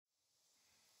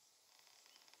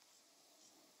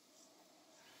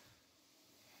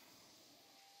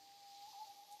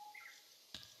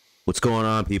What's going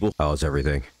on, people? How's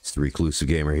everything? It's the Reclusive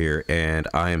Gamer here, and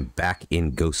I am back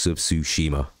in Ghost of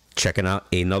Tsushima, checking out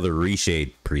another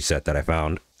Reshade preset that I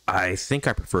found. I think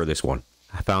I prefer this one.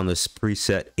 I found this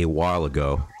preset a while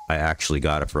ago. I actually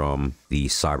got it from the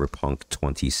Cyberpunk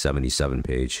 2077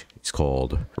 page. It's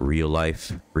called Real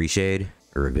Life Reshade,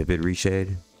 or Vivid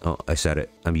Reshade. Oh, I said it.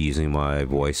 I'm using my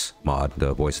voice mod,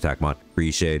 the voice attack mod.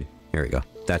 Reshade. Here we go.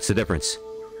 That's the difference.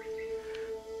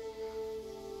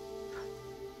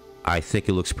 I think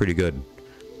it looks pretty good.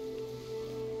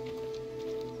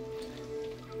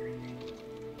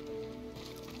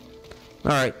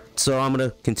 Alright, so I'm gonna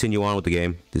continue on with the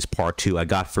game. This is part 2. I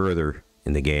got further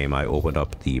in the game. I opened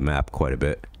up the map quite a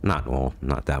bit. Not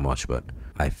that much, but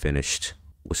I finished...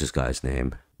 What's this guy's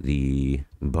name? The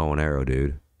bow and arrow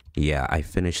dude. Yeah, I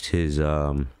finished his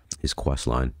quest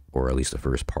line, or at least the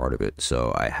first part of it.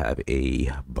 So I have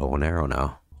a bow and arrow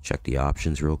now. Check the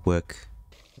options real quick.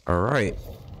 Alright.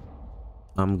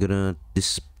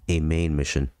 This is a main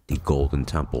mission, the Golden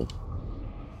Temple.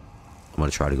 I'm gonna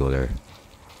try to go there.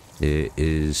 It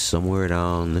is somewhere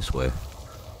down this way. If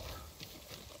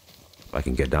I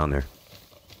can get down there.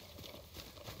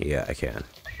 Yeah, I can.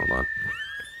 Hold on.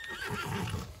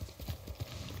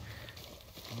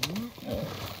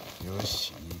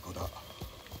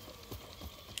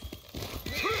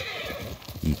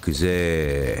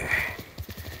 Ikuze.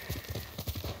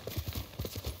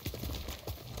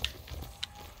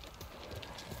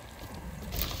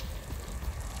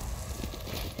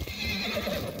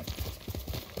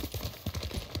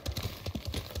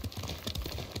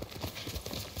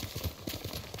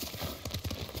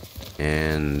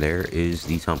 And there is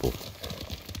the temple.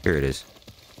 Here it is.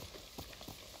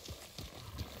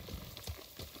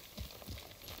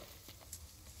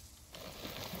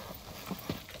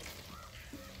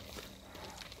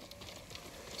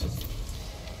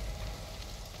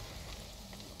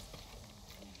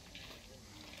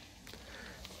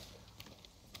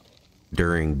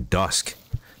 During dusk,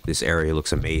 this area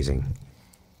looks amazing.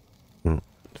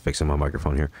 Fixing my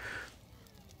microphone here.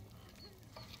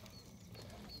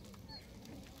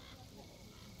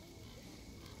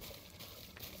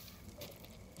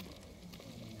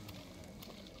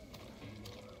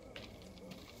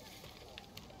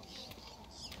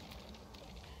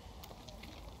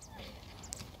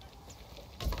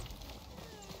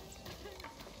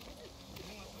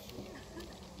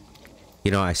 You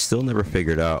know, I still never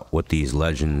figured out what these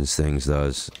legends things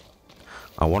does.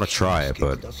 I want to try it,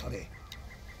 but...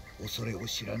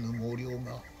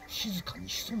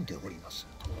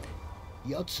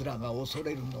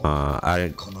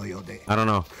 I don't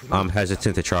know. I'm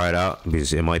hesitant to try it out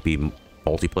because it might be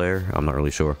multiplayer. I'm not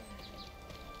really sure.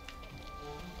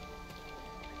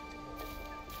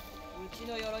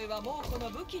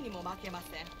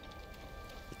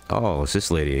 Oh, it's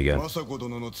this lady again.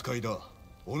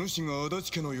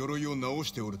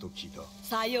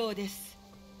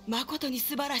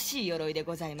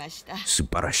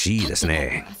 Subarashi desu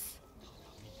ne.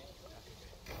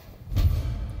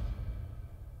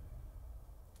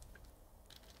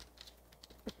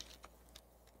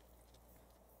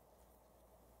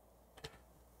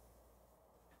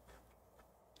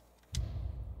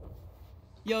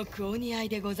 Yoku oniai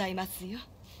de gozaimasu yo.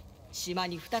 Shima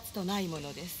ni 2つとないも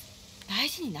のです。大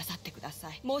事になさってくださ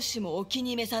い。もしもお気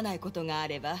に召さないことがあ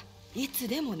れば、いつ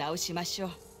でも直しましょ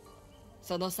う。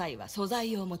その際は素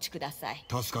材をお持ちください。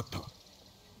助かった。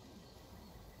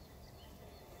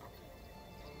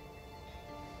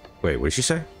Wait, what did she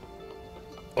say?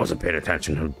 I wasn't paying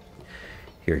attention. I'm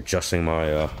here adjusting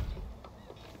my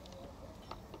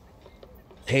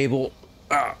table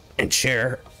and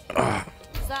chair.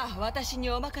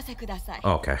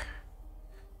 Okay.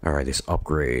 All right, this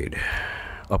upgrades.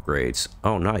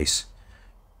 Oh, nice.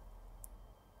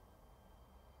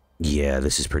 Yeah,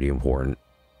 this is pretty important.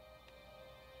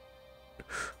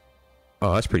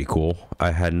 Oh, that's pretty cool.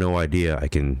 I had no idea I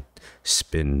can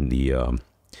spin the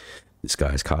this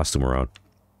guy's costume around,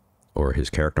 or his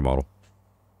character model.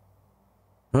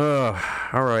 All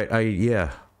right.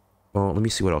 Yeah. Well, let me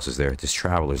see what else is there. This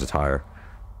traveler's attire.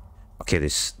 Okay,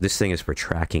 this thing is for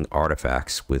tracking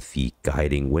artifacts with the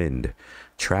guiding wind.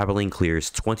 Traveling clears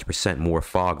 20% more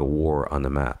fog of war on the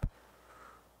map.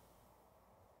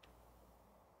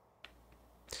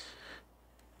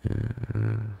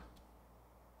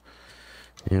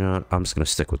 You know, I'm just gonna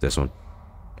stick with this one.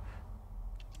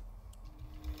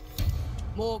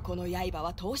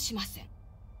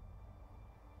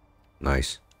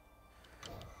 Nice.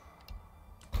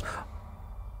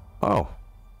 Oh,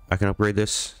 I can upgrade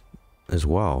this as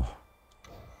well.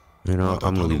 You know,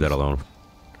 I'm gonna leave that alone.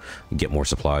 Get more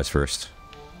supplies first.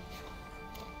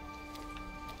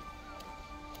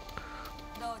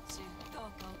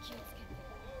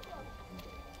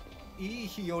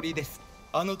 日和です。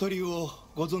あの鳥を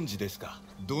ご存知ですか？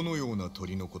どのような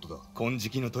鳥のことだ？金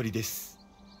色の鳥です。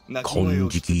鳴き金声を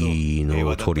聞くと色の平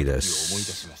和だった時を思い出鳥でし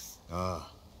す。ます。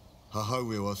ああ、母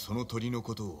上はその鳥の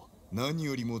ことを何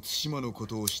よりも対馬のこ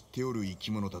とを知っておる生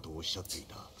き物だとおっしゃってい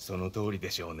た。その通りで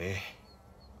しょうね。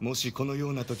もしこの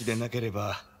ような時でなけれ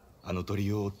ば、あの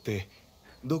鳥を追って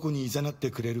どこに誘っ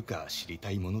てくれるか知り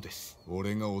たいものです。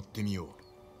俺が追ってみよ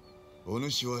う。お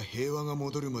主は平和が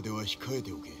戻るまでは控え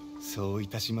ておけ。そうい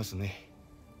たしますね、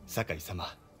酒井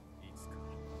様。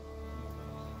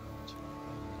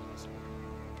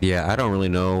Yeah, I don't really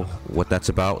know what that's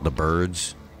about, the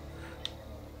birds.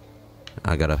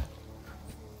 I gotta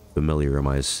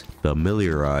familiarize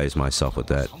myself with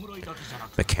that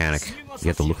mechanic.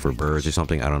 You have to look for birds or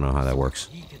something. I don't know how that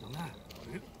works.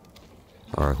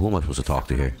 Alright, who am I supposed to talk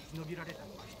to here?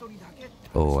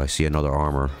 Oh, I see another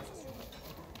armor.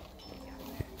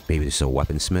 Maybe this is a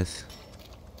weaponsmith?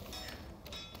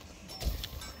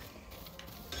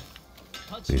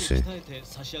 Let me see.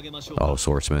 Oh,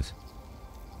 swordsmith.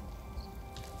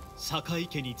 堺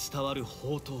家に伝わる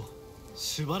宝刀、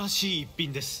素晴らしい一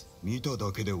品です。見た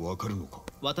だけでわかるのか？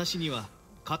私には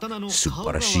刀の素晴顔が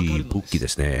わからしいるの武器で。で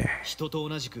すすね。人と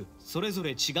同じくそれぞ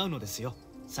れ違うのですよ。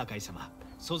堺井様、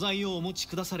素材をお持ち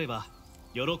くだされば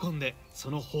喜んで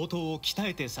その宝刀を鍛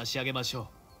えて差し上げましょう。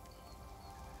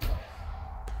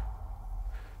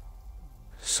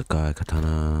Sakai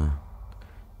katana.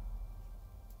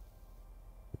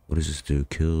 What does this do?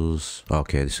 Kills.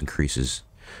 Okay, this increases.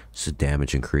 This is a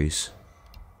damage increase.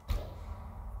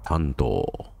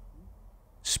 Tanto.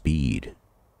 Speed.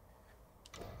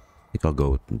 I think I'll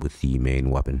go with the main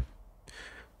weapon.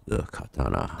 The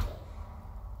katana.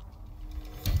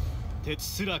 鉄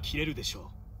すら切れるでしょ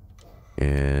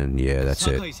And yeah, う。 that's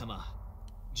堺 it. 井様、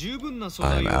十分な素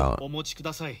材 I'm out. をお持ちく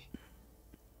ださい。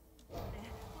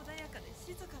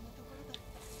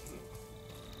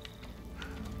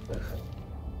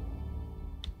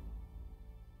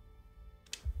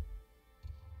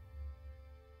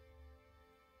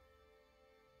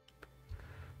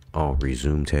Oh,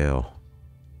 resume tail.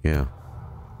 Yeah.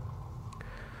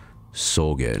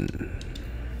 Sogen.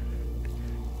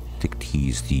 I think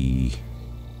he's the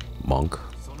monk.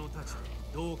 その太刀で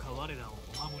どうか我らを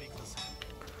お守りください。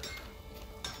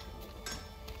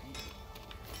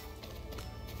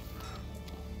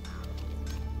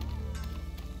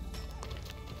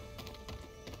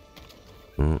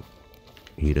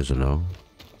He doesn't know.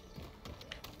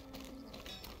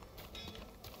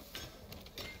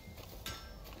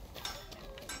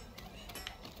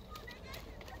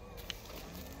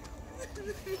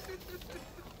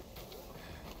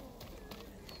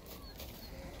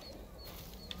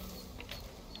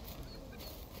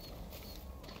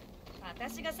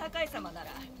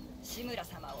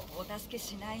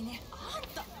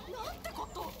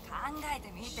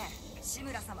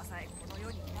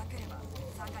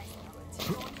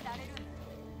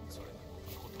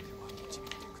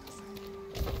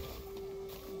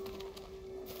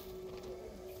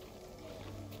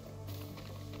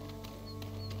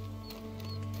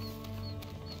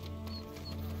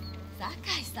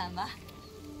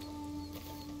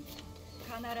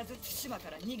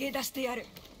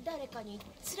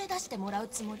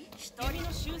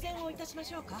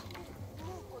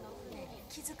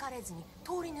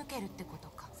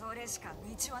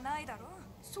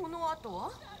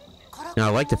 Now,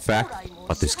 I like the fact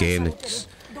about this game that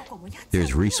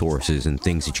there's resources and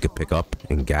things that you could pick up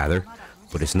and gather,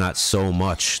 but it's not so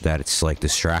much that it's like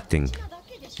distracting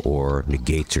or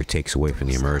negates or takes away from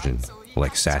the immersion,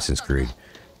 like Assassin's Creed.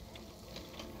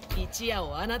 一夜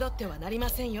を侮ってはなりま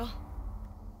せんよ。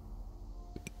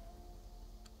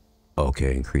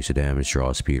 Okay, increase the damage,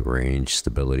 draw speed, range,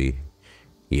 stability.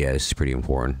 Yeah, this is pretty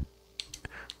important.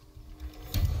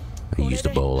 I use the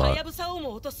bow a は lot. やぶさを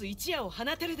も落とす一夜を放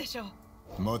てるでしょ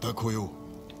う。また来よう。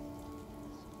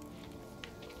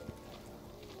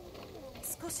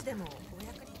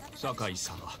酒井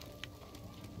様、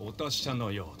お達者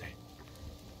のようで。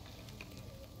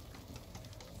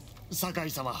酒井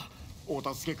様、お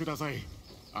助けください。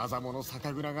あざもの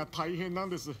酒蔵が大変なん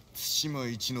です。対馬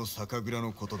一の酒蔵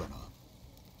のことだな。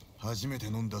初めて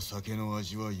飲んだ酒の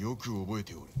味はよく覚え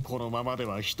ておる。このままで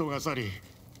は人が去り、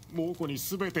猛虎に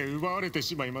全て奪われて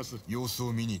しまいます。様子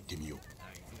を見に行ってみよう。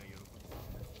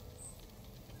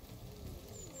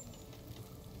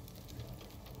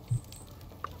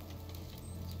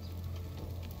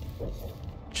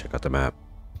Check out the map.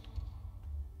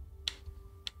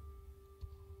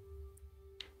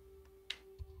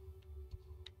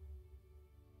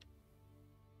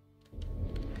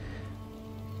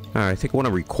 Alright, I think when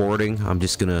I'm recording, I'm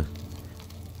just gonna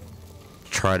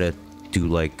try to do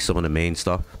like some of the main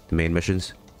stuff, the main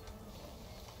missions.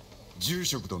 住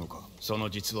職殿か。その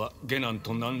実は下男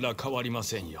と何ら変わりま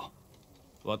せんよ。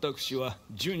私は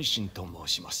純真と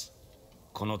申します。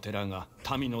この寺が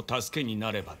民の助けに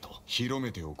なればと。広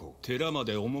めておこう。寺ま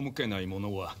で赴けない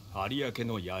者は有明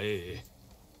の野営へ。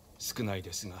少ない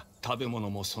ですが食べ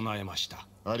物も備えました。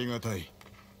ありがたい。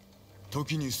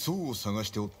時に僧を探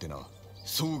しておってな。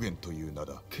草原という名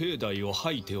だ。境内を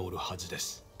吐いておるはずで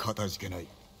す。かたじけない。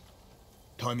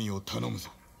民を頼むぞ。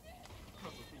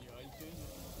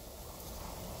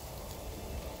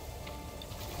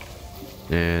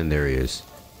And there he is.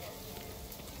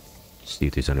 See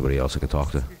if there's anybody else I can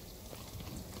talk to.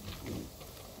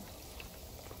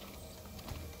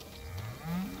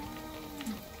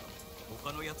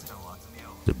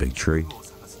 The big tree.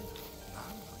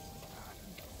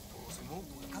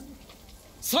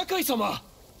 酒井様、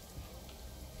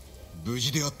無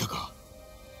事であったか。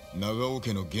長尾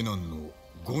家の下男の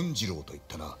権次郎と言っ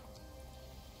たな。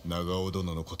長尾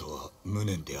殿のことは無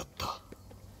念であった。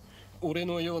俺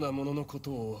のようなもののこ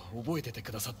とを覚えてて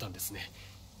くださったんですね。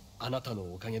あなた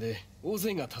のおかげで大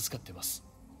勢が助かってます。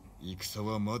戦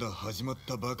はまだ始まっ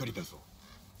たばかりだぞ。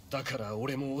だから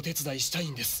俺もお手伝いしたい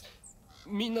んです。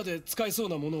みんなで使えそう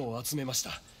なものを集めまし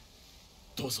た。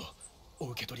どうぞお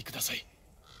受け取りください。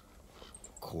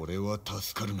これは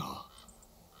助かるな。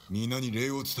皆に礼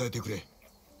を伝えてくれ。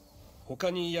他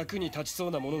に役に立ちそ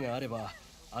うなものがあれば、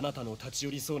あなたの立ち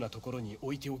寄りそうなところに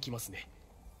置いておきますね。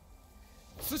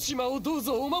対馬をどう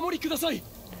ぞお守りください。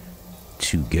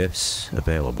 Two gifts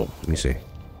available. Let me see.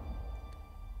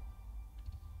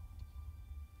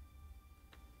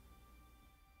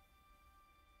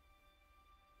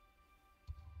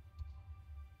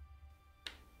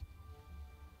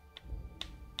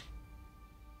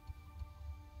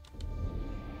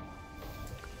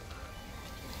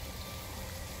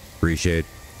 Reshade.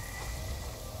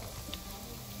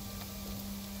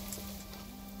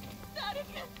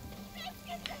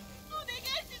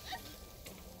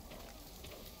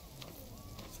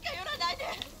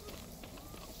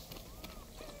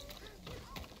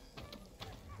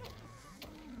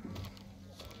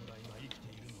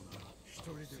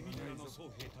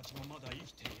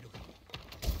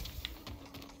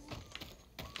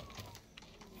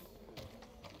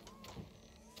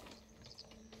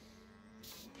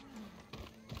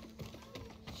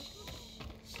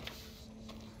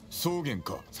 草原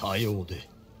か。さようで。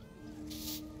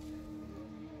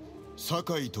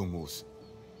酒井と申す。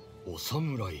お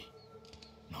侍。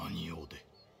何用で。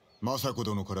政子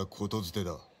殿からことづて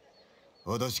だ。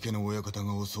足立家の親方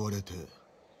が襲われて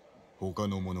他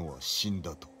の者は死ん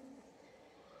だと。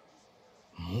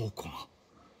猛虎が。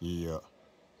いや、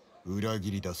裏切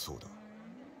りだそうだ。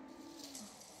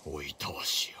おいたわ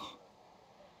しや。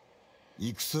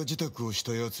戦支度をし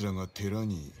た奴らが寺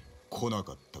に来な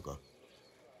かったか。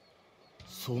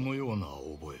そのような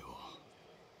覚えは。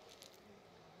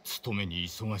勤めに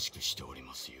忙しくしており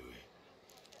ますゆえ。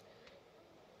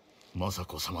政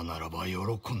子様ならば喜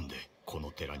んでこ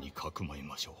の寺にかくまい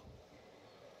ましょう。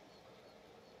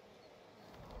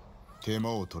手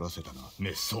間を取らせたな。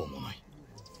めっそうもない。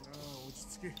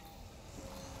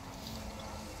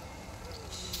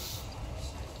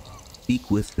Speak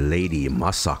with Lady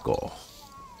Masako.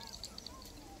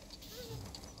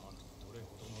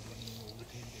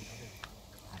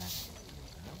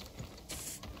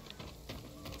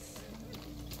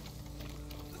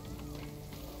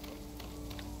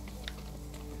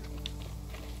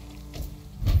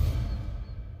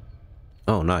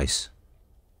 Oh, nice.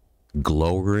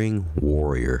 Glowing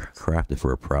warrior, crafted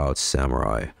for a proud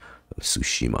samurai of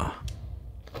Tsushima.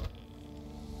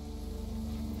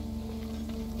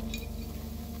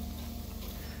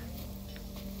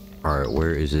 Alright,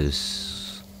 where is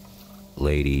this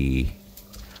Lady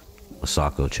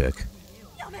Masako chick?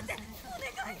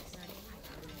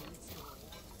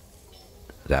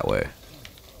 That way.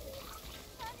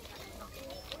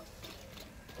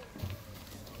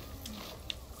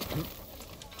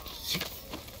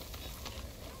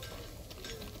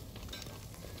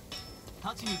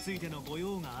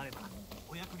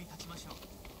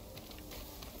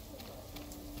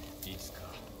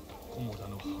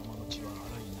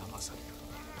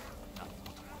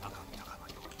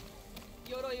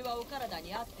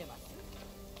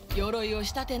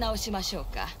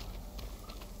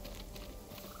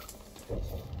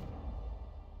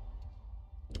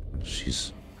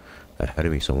 She's ahead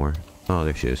of me somewhere. Oh,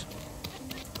 there she is.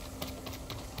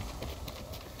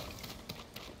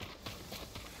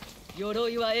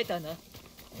 鎧は得たな。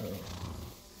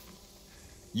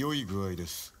良い具合で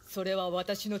す。それは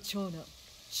私の長男、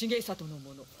重里の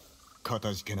もの。か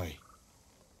たじけない。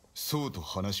そうと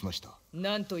話しました。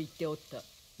何と言っておった？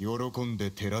喜んで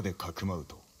寺でかくまう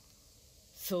と。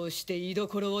そうして居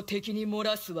所を敵に漏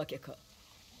らすわけか。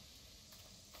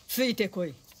ついてこ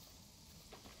い。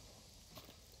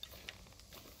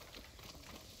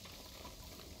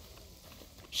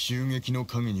襲撃の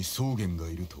陰に草原が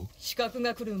いると？刺客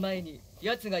が来る前に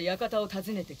奴が館を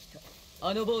訪ねてきた。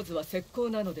あの坊主は石膏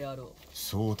なのであろう。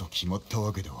そうと決まった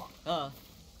わけでは。あ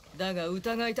あ、だが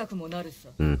疑いたくもなるさ。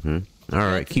Mm-hmm.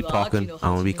 Alright, keep talking. I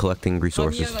want to be collecting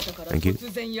resources. Thank you.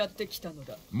 突然やってきたの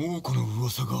だ。猛虎の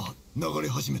噂が流れ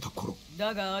始めた頃。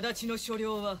だが足立の所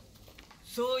領は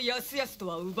そうやすやすと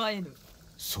は奪えぬ。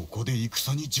そこで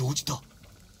戦に乗じた。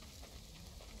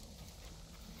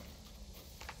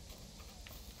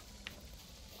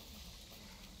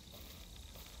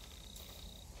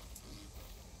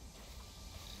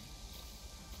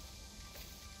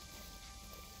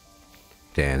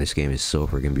Damn, this game is so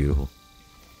freaking beautiful.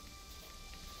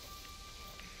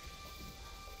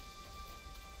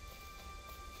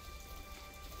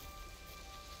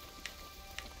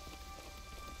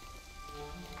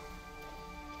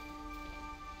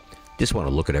 Just want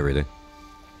to look at everything.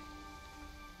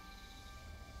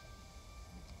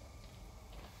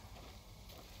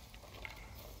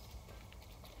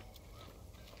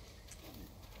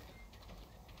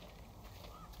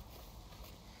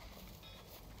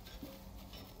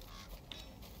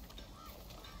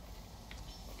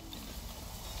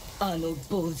 Aの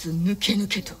坊主抜け抜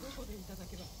けと。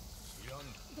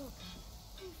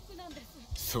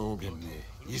草原め、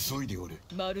急いでおる。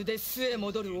まるで巣へ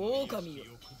戻る狼よ。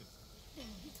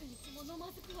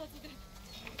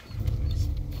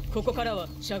ここからは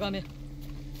しゃがめ。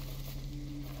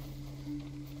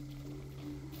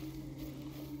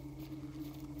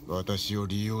私を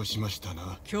利用しました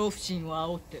な。恐怖心を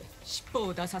煽って尻尾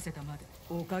を出させたまで。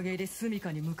おかげで住処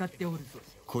に向かっておるぞ。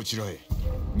こちらへ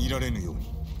見られぬよう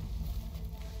に。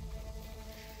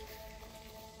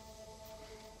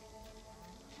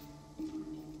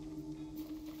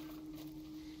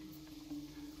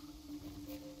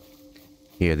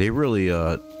Yeah, they really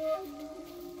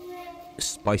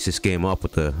spice this game up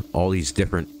with all these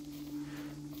different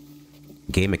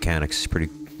game mechanics. I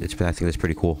think that's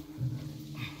pretty cool.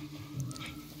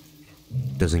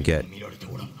 Doesn't get,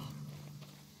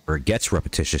 or it gets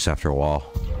repetitious after a while.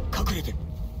 隠れて。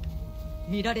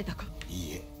見られたか？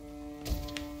いいえ。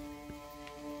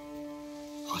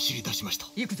走り出しました。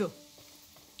行くぞ。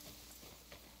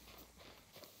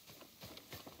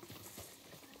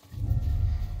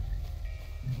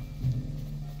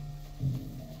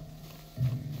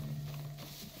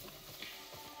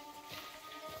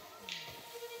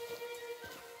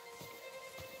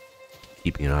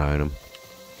Keeping an eye on him.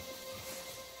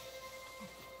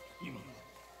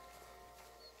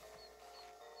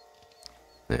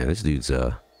 Man, this dude's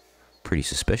pretty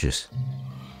suspicious.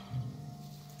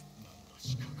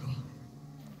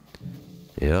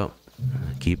 Yep.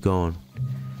 Keep going.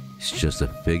 It's just a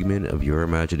figment of your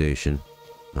imagination.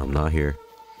 I'm not here.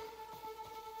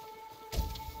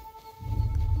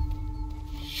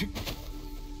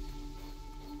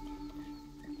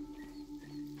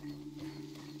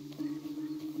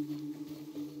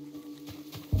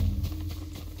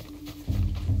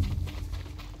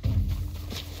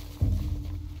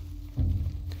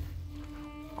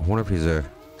 I wonder if he's a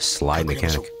slide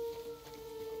mechanic.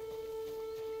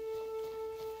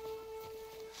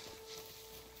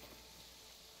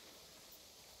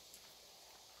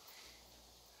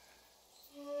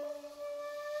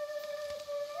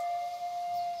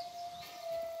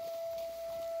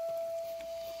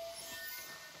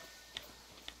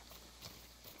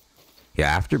 Yeah,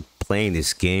 after playing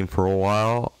this game for a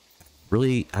while,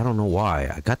 really, I don't know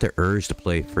why, I got the urge to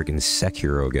play freaking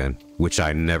Sekiro again, which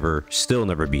I still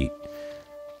never beat.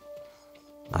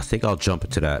 I think I'll jump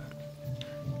into that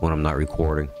when I'm not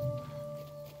recording.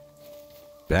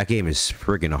 That game is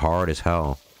freaking hard as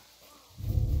hell.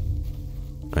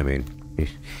 I mean,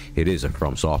 it is a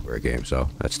From Software game, so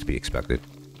that's to be expected.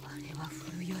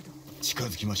 近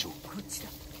づきましょう。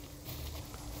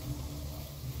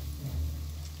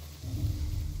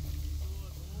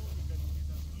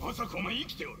まさかお前生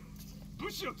きておる。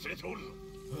武士を連れておるぞ。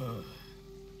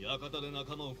館で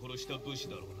仲間を殺した武士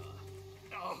だろう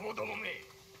な。アホどもめ。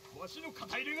わしの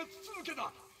肩入れが筒抜け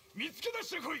だ。見つけ出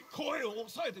してこい。声を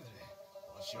抑えてくれ。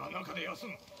わしは中で休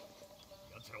む。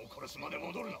奴らを殺すまで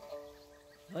戻るな。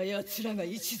あやつらが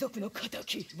一族の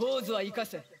敵。坊主は生か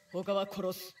せ。他は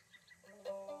殺す。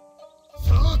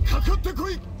さあ、かかってこ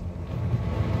い。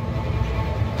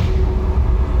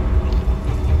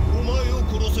お前を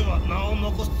殺せば名を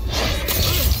残す。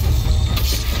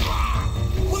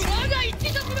我が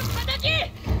一族の敵。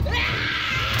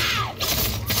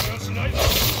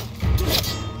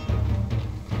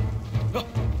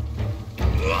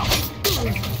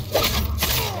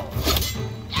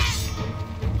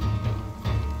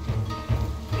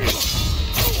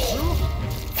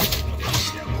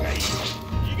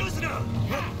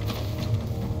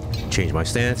change my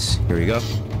stance. Here we go.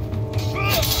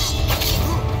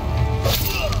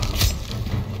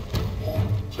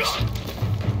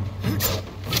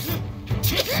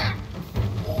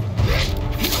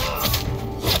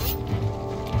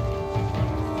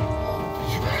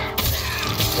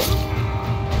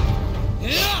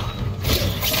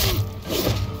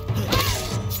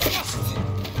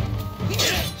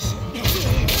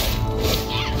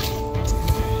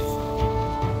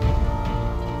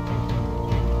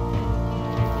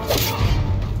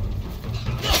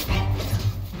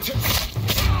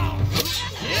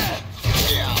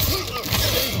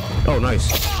 Oh,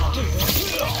 nice.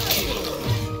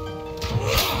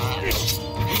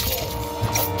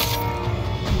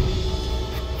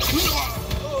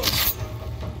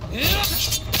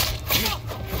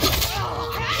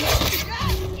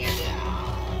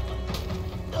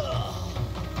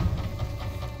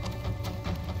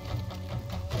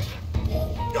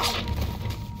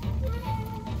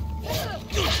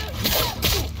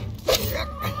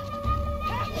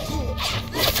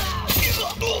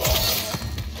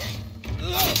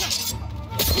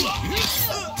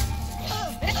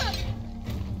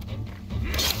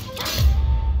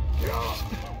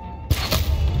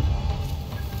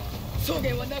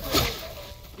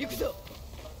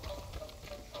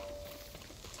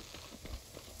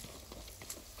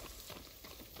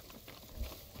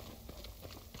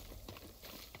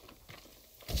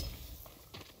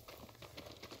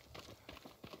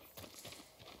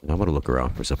 I'm gonna look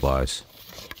around for supplies.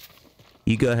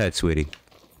 You go ahead, sweetie.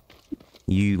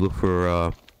 You look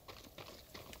for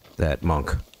that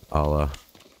monk. I'll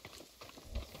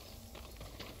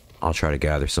try to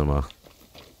gather some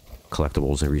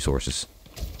collectibles and resources.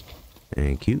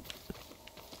 Thank you.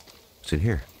 What's in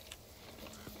here?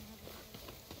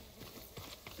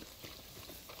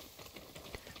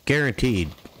 Guaranteed,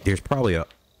 there's probably a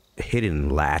hidden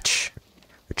latch,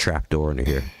 a trapdoor under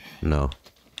here. No.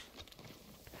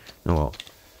 Oh well.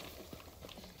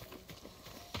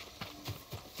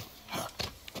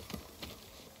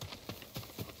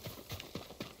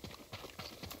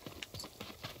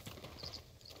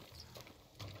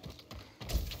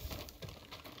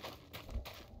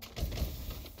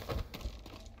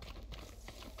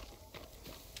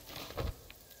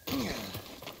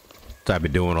 So I've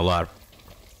been doing a lot.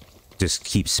 Just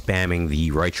keep spamming the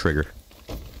right trigger.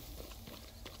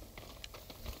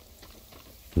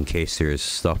 In case there's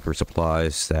stuff or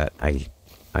supplies that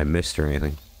I missed or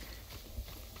anything.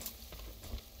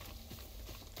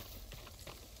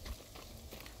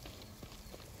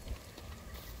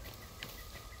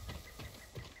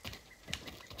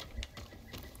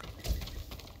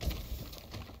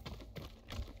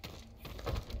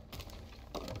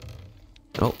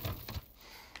 Oh.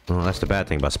 Well, that's the bad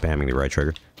thing about spamming the right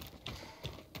trigger.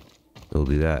 It'll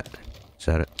do that. Is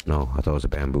that it? No, I thought it was a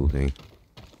bamboo thing.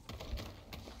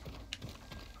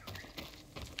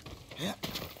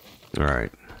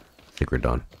 Alright. I think we're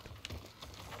done.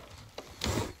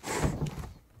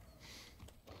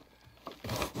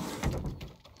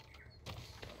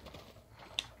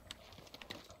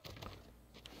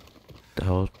 The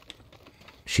hell is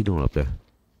she doing up there?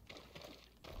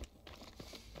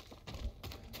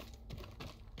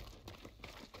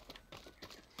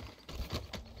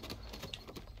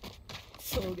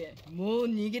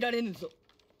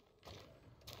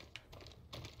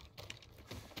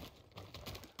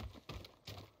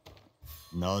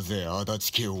なぜ足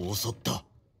立家を襲った？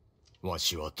わ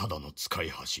しはただの使い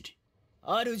走り。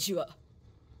主は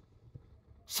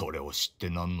それを知って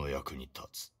何の役に立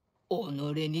つ？己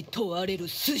に問われる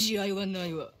筋合いはな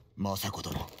いわ。政子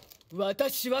殿。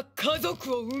私は家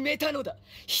族を埋めたのだ。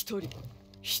一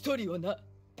人をな、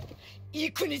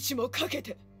幾日もかけ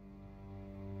て。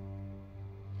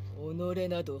己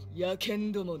など野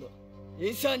犬どもの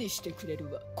餌にしてくれ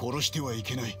るわ。殺してはい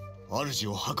けない。主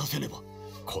を吐かせねば。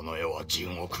この世は地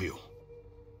獄よ。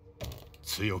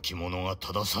強き者が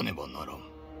正さねばならん。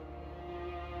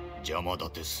邪魔立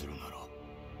てするなら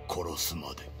殺す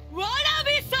まで。わら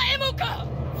べさえもか。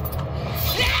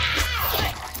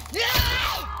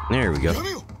There we go. やめ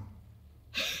よ。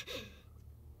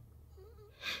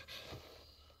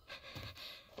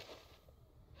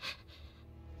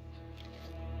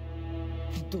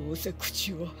どうせ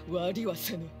口を割りは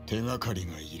せぬ。手がかり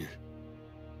がいる。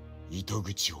糸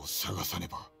口を探さね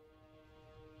ば。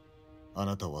あ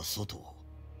なたは外を、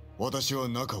私は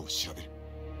中を調べる。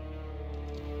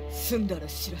済んだら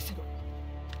知らせろ。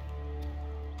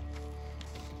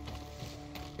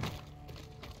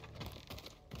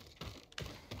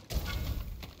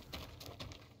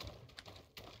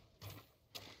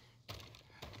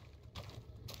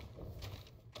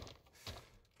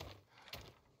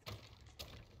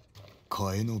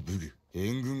替えのブル、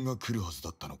援軍が来るはず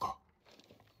だったのか。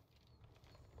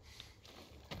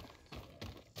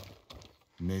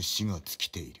飯が尽き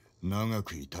ている。長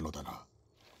くいたのだな。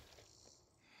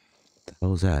The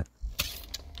hell is that?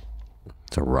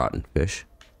 It's a rotten fish.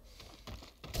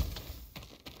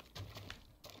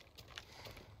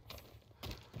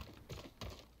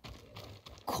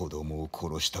 子供を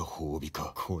殺した褒美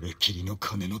か。これきりの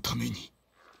金のために。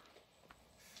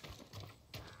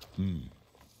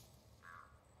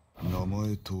名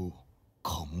前と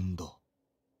家紋だ。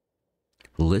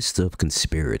List of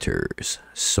conspirators: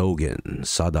 Sogen,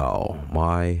 Sadao,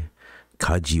 Mai,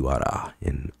 Kajiwara,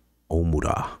 and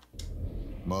Omura.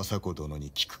 政子殿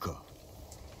に聞くか。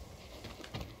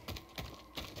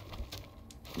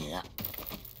いや、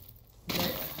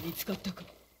見つかったか。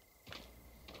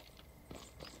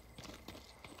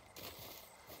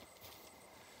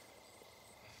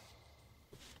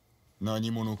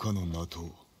何者かの名と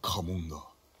家紋が。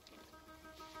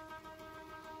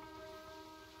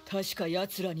確か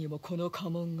奴らにもこの家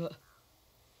紋が。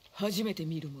初めて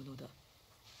見るものだ。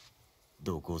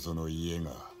どこぞの家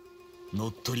が乗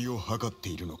っ取りを図って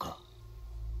いるのか。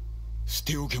捨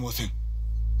ておけません。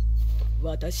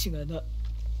私がな。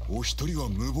お一人は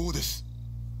無謀です。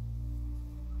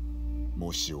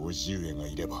もし叔父上が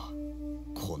いれば、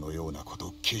このようなこ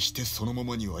と決してそのま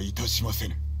まにはいたしませ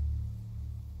ぬ。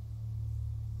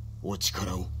お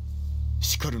力を、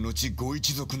しかる後ご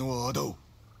一族の仇を。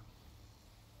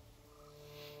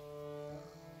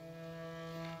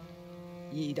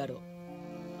いいだろう。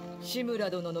志村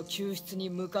殿の救出に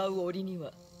向かう折に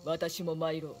は私も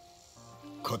参ろ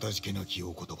う。かたじけなき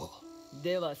お言葉。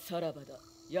ではさらばだ。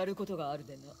やることがある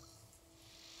でな。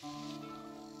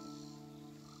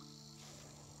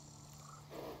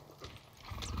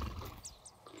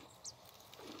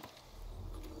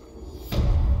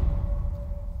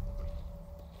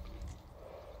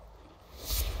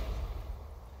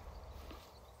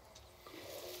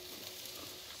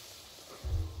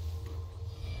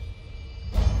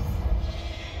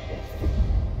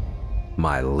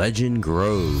My legend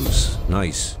grows.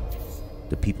 Nice.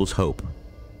 The people's hope.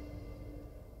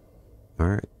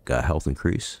 Alright, got health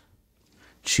increase.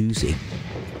 Choose a...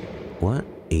 What?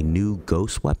 A new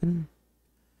ghost weapon?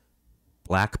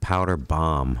 Black powder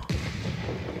bomb.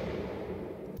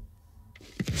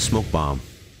 Smoke bomb.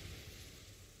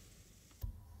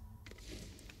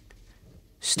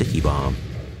 Sticky bomb.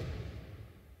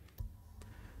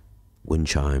 Wind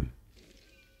chime.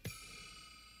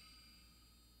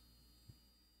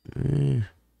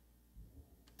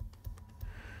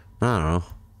 I don't know.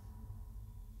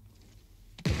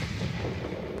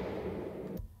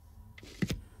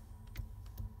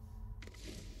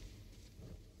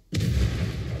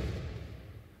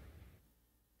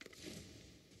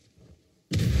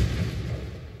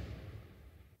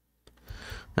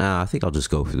 I think I'll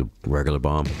just go for the regular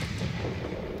bomb.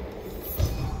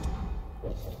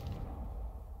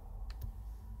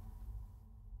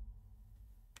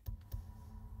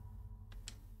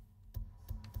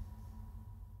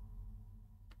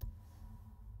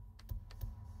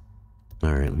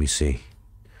 Alright, let me see.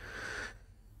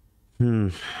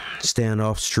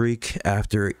 Standoff streak.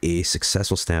 After a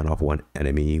successful standoff, one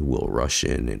enemy will rush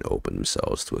in and open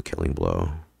themselves to a killing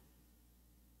blow.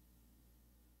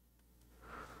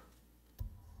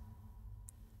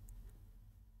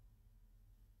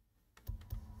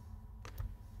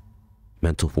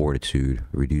 Mental fortitude.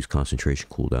 Reduce concentration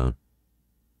cooldown.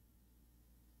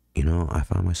 You know, I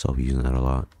find myself using that a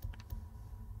lot.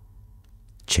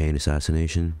 Chain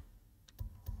assassination.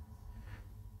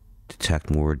 Detect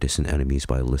more distant enemies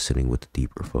by listening with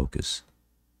deeper focus.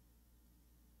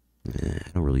 I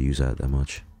don't really use that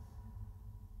much.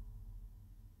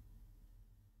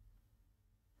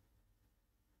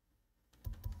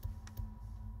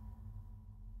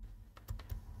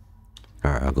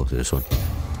 Alright, I'll go through this one.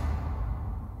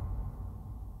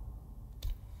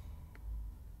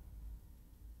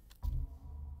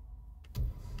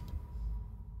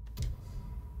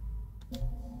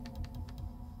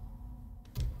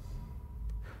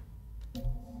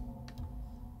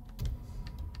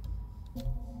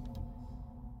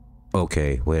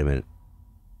 Okay, wait a minute.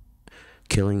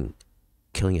 Killing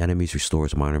enemies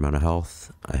restores a minor amount of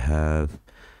health. I have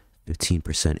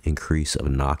 15% increase of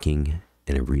knocking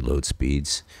and reload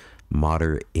speeds.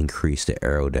 Moderate increase to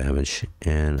arrow damage.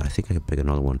 And I think I can pick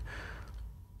another one.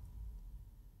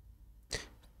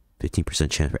 15%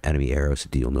 chance for enemy arrows to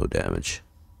deal no damage.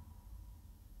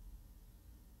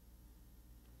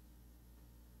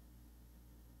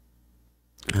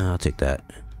 I'll take that.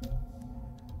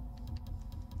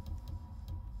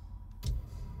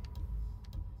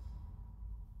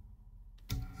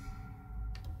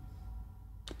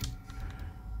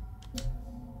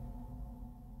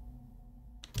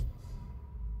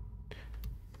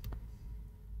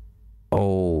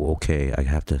 Oh, okay. I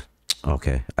have to...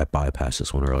 Okay, I bypassed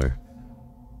this one earlier.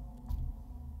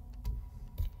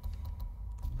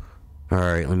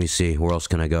 Alright, let me see. Where else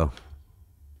can I go?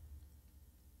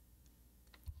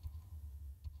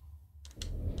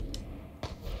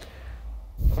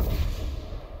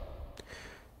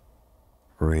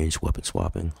 Range weapon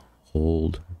swapping.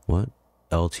 Hold. What?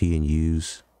 LT and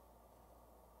use.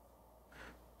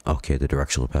 Okay, the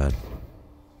directional pad.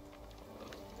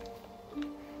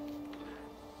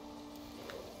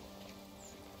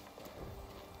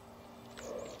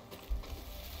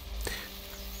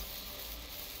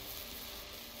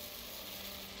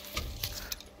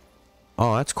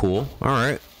 Oh, that's cool.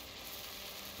 Alright.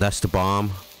 That's the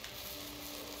bomb.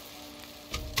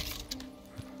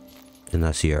 And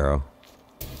that's the arrow.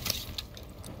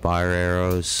 Fire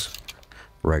arrows.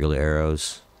 Regular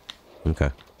arrows.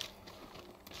 Okay.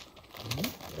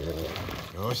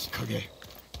 Yoshikage.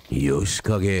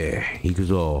 Yoshikage.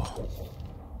 Ikuzo.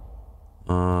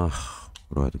 Where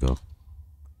do I have to go?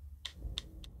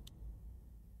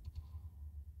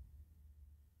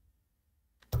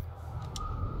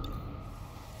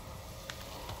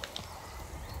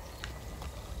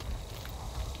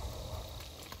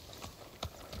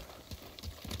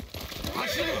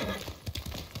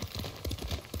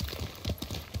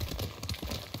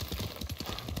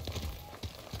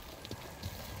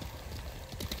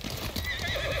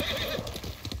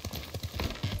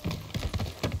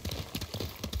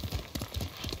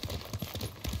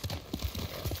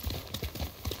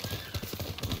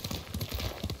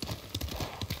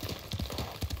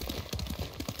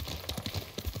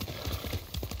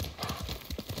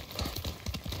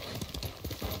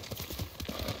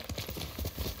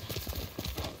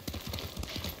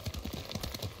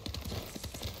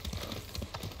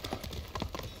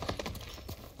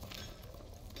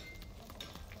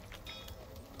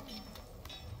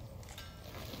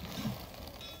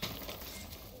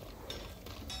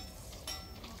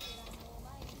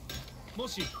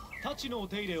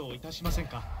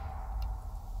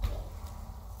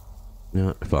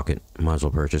 No, fuck it. Might as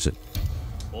well purchase it.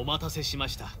 Oh,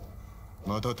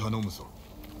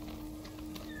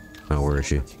 where is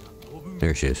she?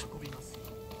 There she is.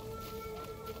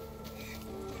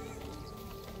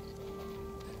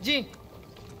 Jin,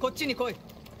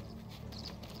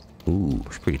 ooh,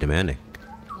 she's pretty demanding.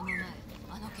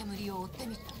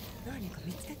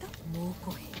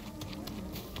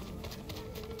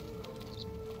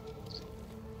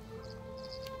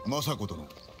 Masako殿、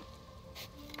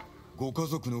ご家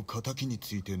族の仇に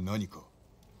ついて何か。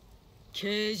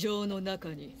形状の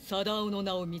中に貞夫の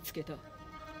名を見つけた。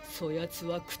そやつ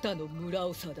は草の村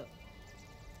長だ。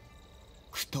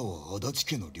草は足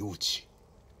立家の領地。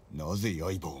なぜ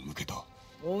刃を向けた？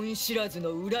恩知らず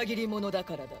の裏切り者だ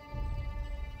からだ。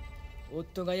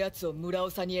夫が奴を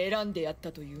村長に選んでやっ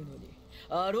たというのに、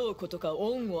あろうことか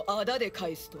恩を仇で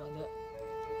返すとはな。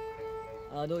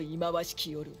あの忌まわし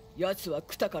き夜、奴は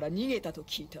草から逃げたと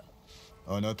聞いた。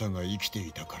あなたが生きて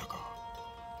いたからか。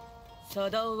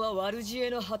貞夫は悪知恵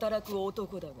の働く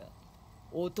男だが、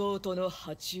弟の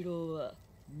八郎は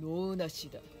能なし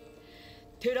だ。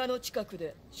寺の近く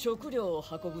で食料を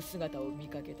運ぶ姿を見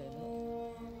かけたな。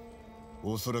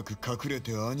おそらく隠れ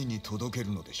て兄に届け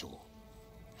るのでしょう。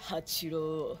八郎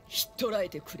をひっ捕らえ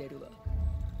てくれるわ。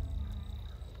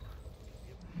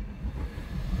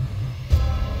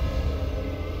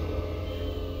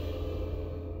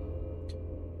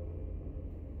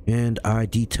And I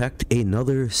detect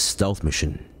another stealth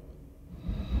mission.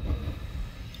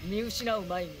 見失う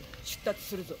前に出立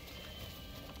するぞ。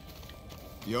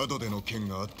宿での件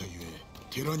があったゆえ、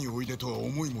寺においでとは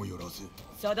思いもよらず。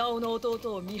貞夫の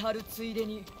弟を見張るついで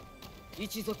に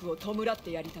一族を弔っ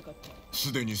てやりたかった。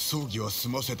すでに葬儀は済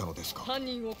ませたのですか？犯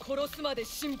人を殺すまで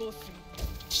辛抱する。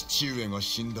父上が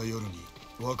死んだ夜に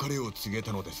別れを告げ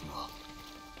たのですが、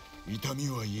痛み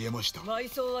は癒えました。埋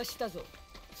葬はしたぞ。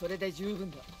それで十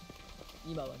分だ。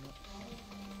今はな。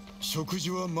食事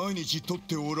は毎日とっ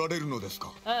ておられるのです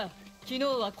か？ああ、昨日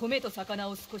は米と魚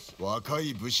を少し。若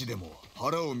い武士でも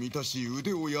腹を満たし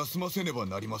腕を休ませねば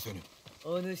なりませぬ。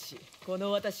お主、この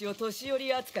私を年寄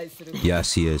り扱いする。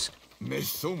Yes, he is. めっ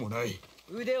そうもない。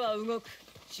腕は動く。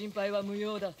心配は無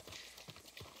用だ。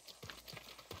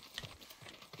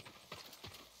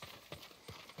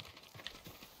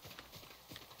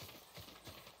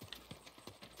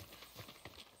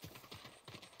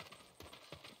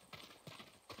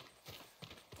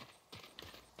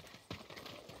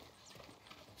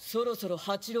そろそろ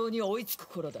八郎に追いつく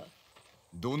頃だ。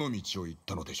どの道を行っ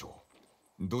たのでしょ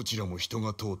う？どちらも人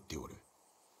が通っておる。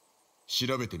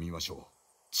調べてみましょう。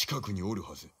近くにおる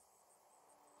はず。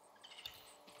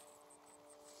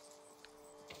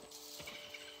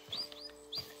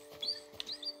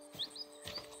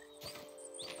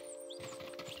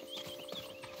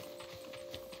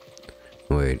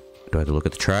Wait, do I have to look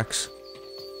at the tracks?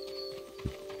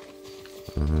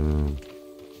 Ah,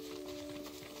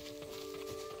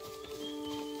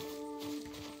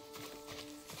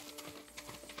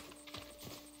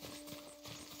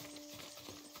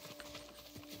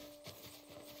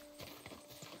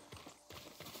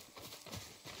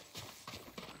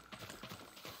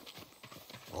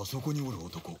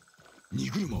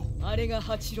 あれが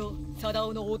八郎、貞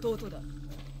夫の弟だ。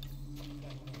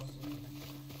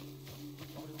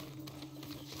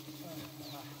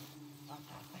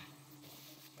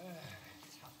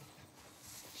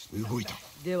動いた。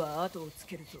では後をつ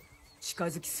けると近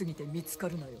づきすぎて見つか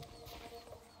るなよ。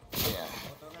お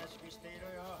となしくしていろ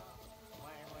よ。お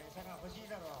前も餌が欲しい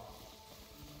だろ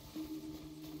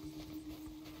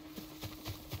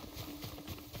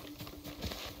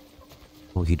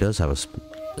う。 Well, he does have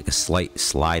like a slight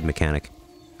slide mechanic.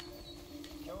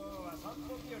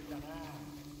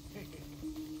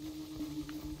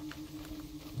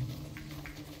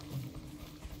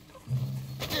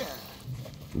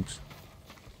 Oops.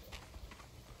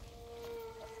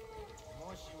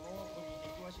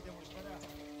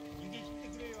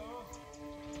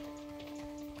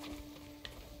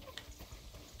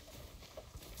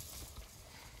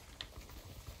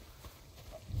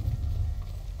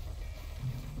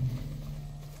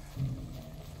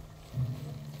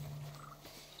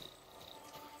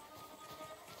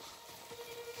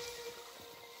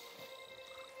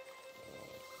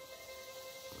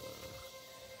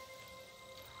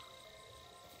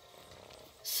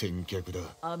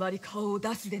 Amari あまり顔を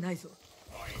出すでないぞ。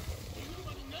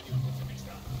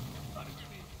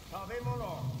食べ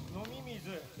物、飲み水、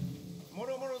も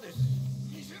ろもろです。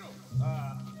見せろ。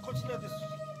ああ、こちらです。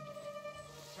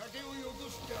酒をよこ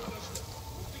すって話だ。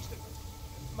持ってきてる。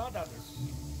まだで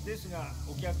す。ですが、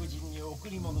お客人に贈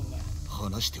り物が。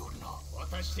話しておるな。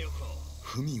渡しておこ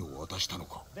う。文を渡したの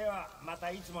か。では、また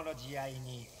いつもの慈愛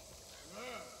に。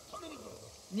頼むぞ。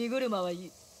荷車はい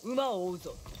い。馬を追う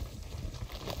ぞ。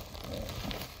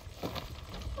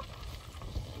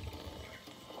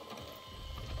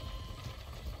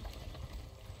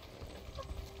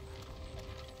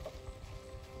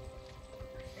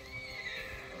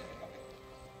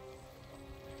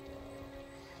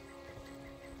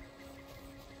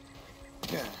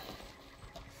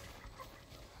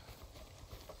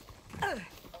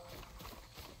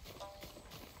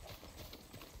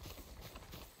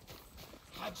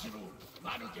 八郎、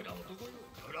マルケな男よ。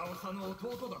村尾さんの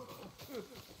弟だぞ。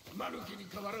マルケに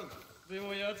変わらん。で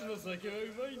も奴の酒は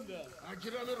うまいんだ。諦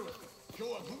めろ。今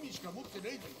日はグミしか持ってな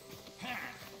いぞ。は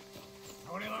あ、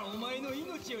それはお前の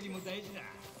命よりも大事だ。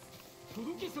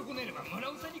届け損ねれば村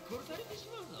尾さんに殺されてし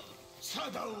まうぞ。サ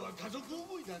ダオは家族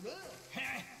思いだな。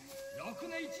ろく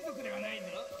な一族ではないぞ。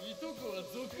いとこは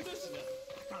族だしな。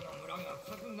他の村が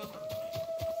不作になった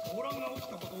時、騒乱が起き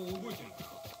たことを覚えてる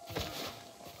か。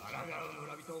抗う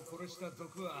村人を殺した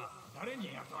族は誰に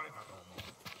雇われたと思う？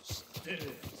知って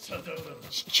る。サダオだ。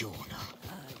卑怯な。あ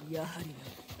あ、やはりな。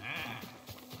ああ。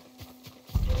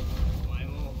お前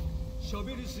も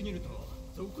喋りすぎると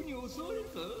族に襲われる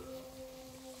ぞ。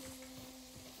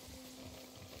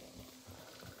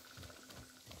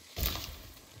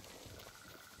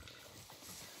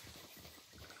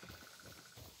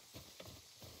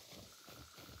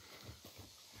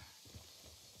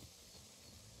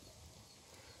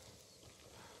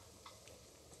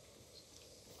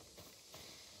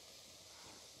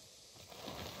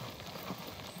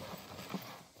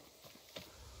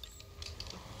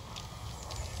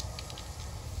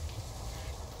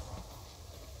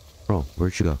 Oh,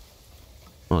 where'd she go?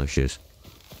 Oh, there she is.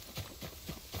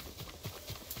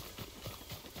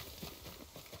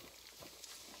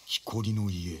 Hikoriの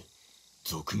家、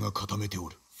族が固めてお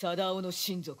る。貞夫の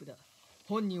親族だ。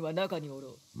本人は中にお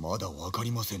ろう。まだわか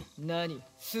りませぬ。何？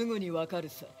すぐにわかる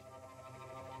さ。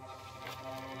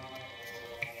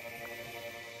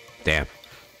 Damn.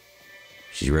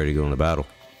 She's ready to go into battle.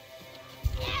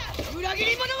 裏切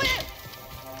り者め！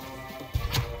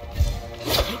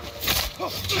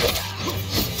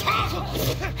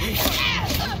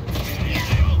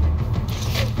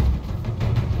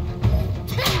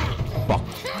 Fuck.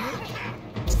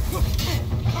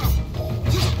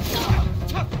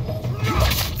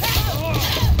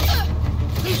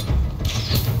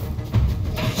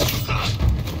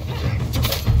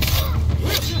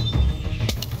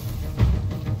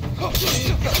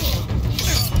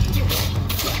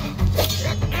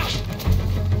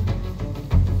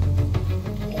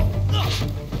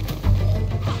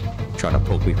 Trying to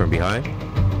poke me from behind.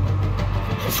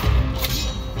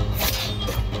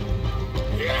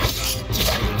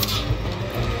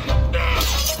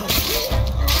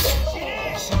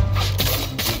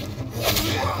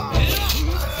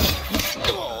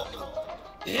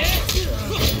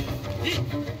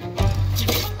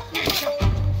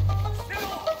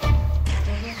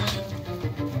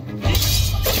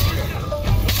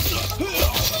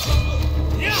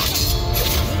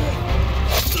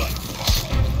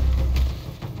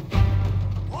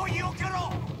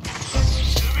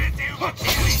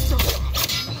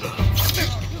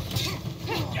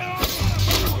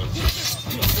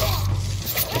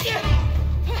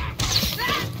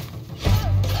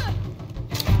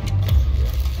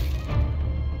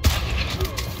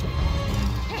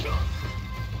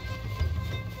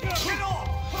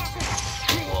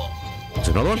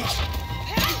 another one?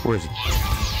 Where is he?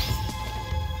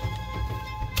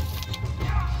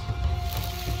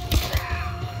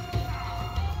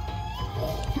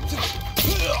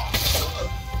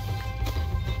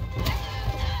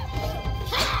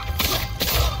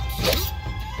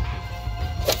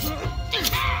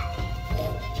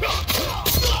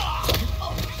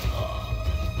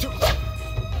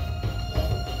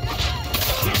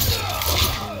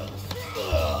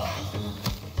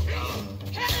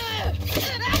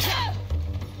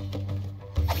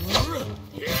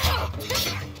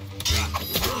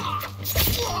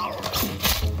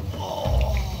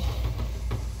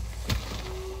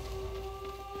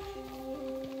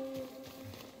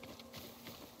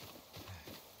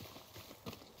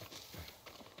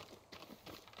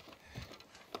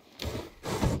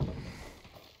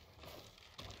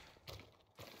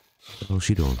 What's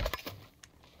she doing?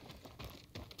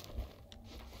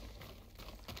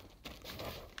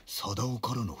 貞夫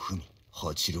からの文、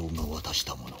八郎が渡し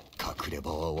たもの、隠れ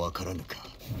場はわからぬか。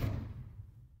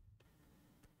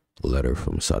Letter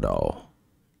from Sadao.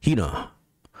 Hina,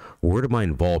 word of my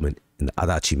involvement in the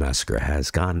Adachi massacre has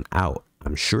gotten out.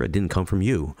 I'm sure it didn't come from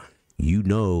you. You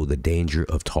know the danger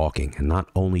of talking, and not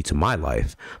only to my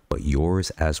life, but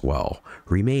yours as well.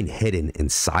 Remain hidden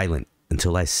and silent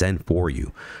until I send for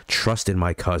you. Trust in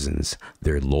my cousins,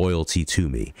 their loyalty to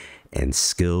me, and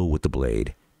skill with the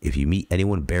blade. If you meet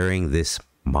anyone bearing this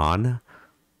man,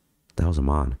 that was a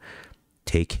man,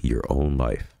 take your own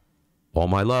life. All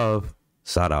my love,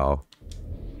 Sadao.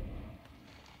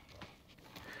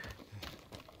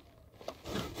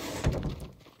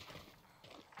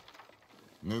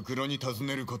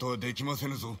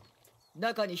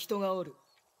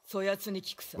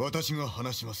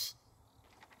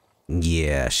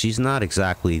 Yeah, she's not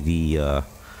exactly the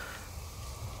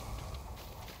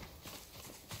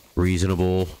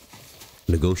reasonable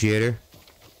negotiator.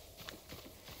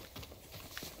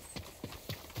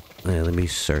 Let me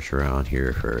search around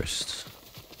here first.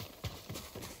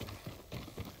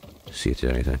 See if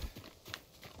there's anything.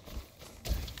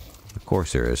 Of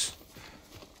course there is.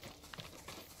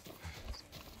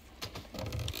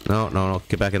 No, no, no,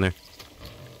 get back in there.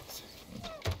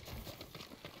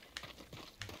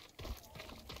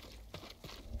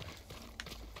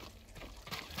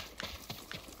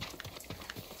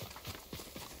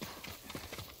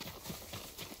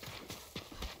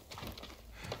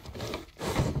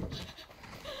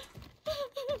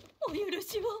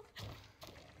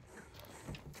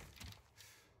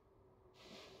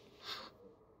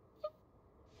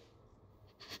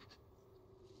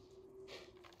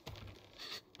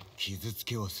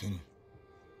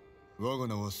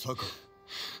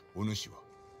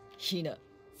 Hina,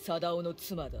 Sadao no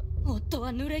tsuma da. Otto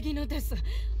wa nuregino desu.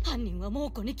 Hannin wa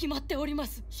mouko ni kimatte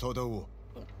orimasu. Sadao.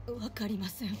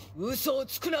 Wakarimasen. Uso o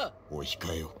tsuku na. O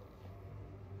hikae yo.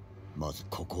 Mazu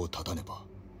koko o tataneba.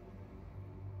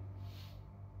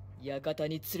 Yakata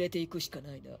ni tsurete iku shika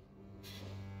nai na.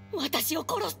 Watashi o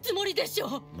korosu tsumori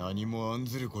desho. Nani mo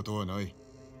anzuru koto wa nai.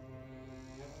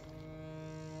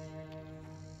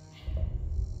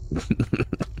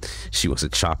 She wants to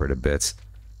chop her to bits.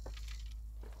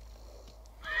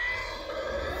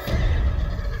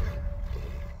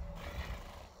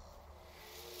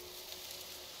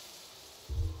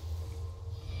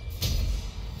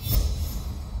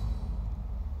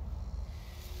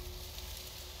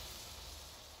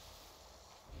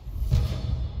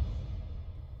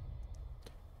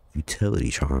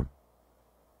 Utility charm.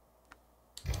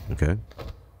 Okay.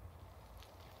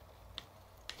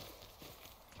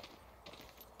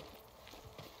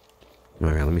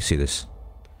 Alright, let me see this.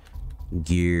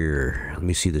 Gear. Let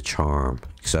me see the charm.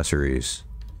 Accessories.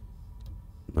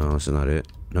 No, this is not it.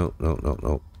 No, no, no,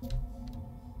 no.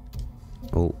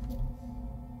 Oh.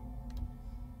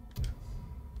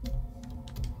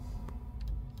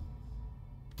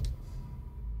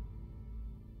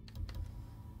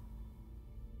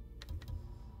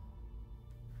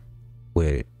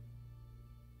 Wait.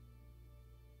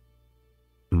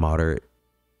 Moderate.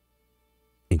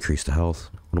 Increase the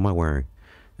health. What am I wearing?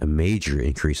 A major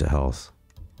increase of health.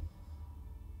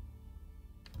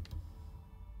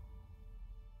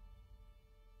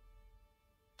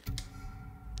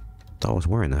 Thought I was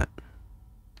wearing that.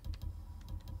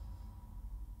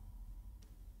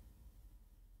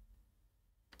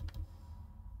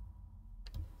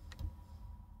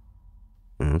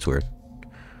 That's weird.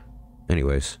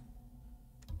 Anyways.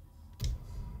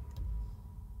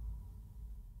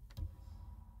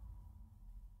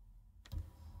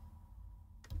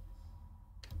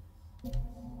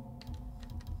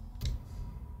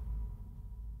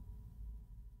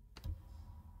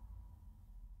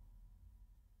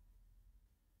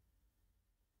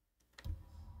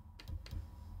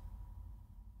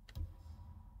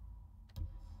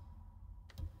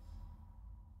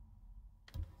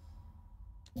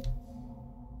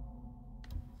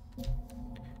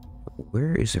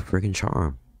 Where is the friggin'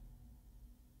 charm?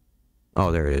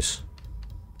 Oh, there it is.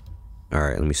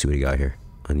 Alright, let me see what he got here.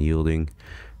 Unyielding.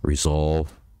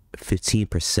 Resolve.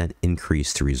 15%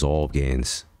 increase to resolve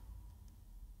gains.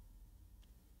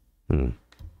 Hmm.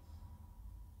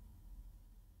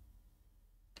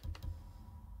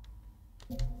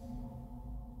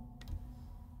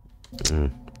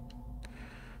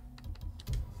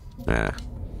 Nah.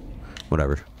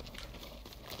 Whatever.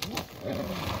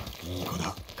 いい子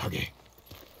だ、影。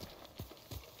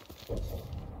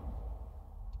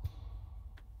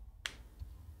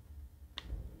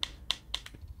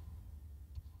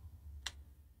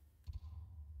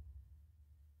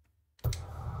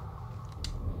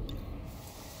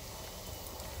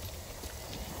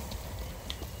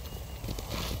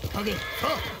影、さ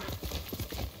あ。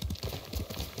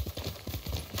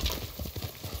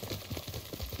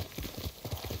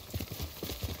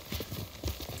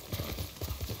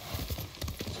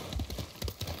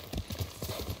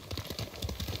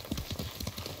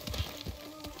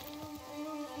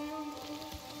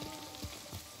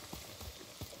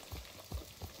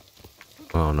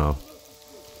 Oh no.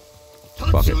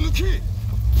 Fuck it.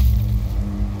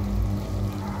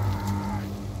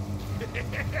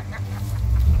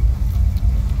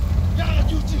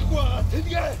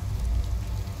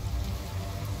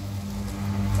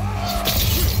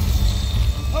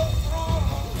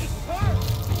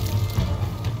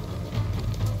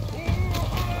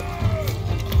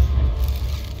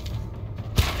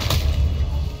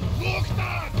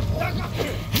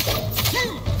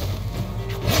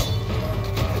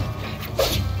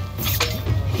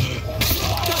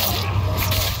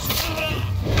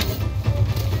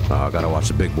 Oh, I gotta watch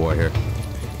the big boy here.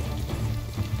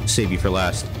 Save you for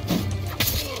last.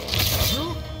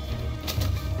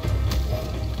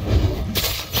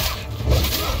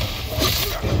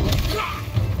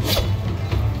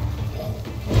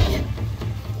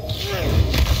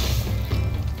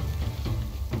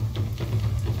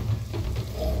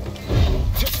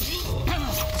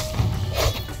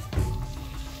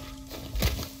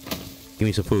 Give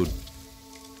me some food.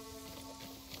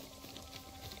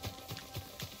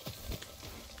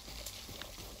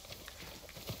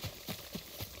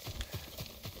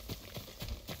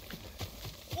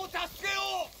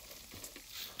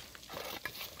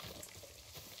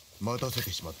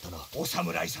お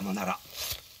侍様なら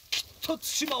きっと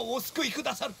対馬をお救いく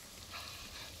ださる。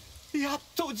やっ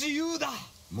と自由だ。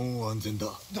もう安全だ。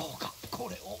どうかこ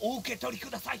れをお受け取りく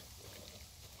ださい。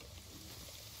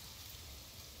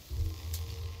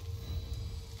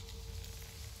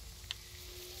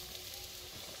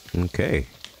 Okay.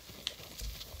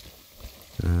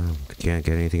 Can't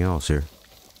get anything else here.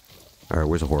 Alright,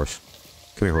 where's the horse?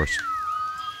 Come here, horse.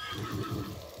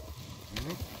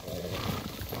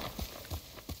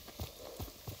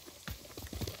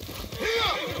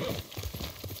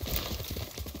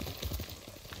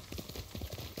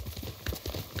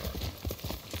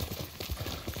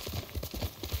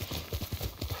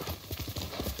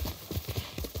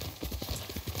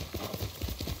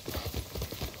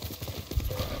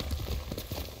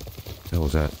 What the hell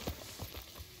was that?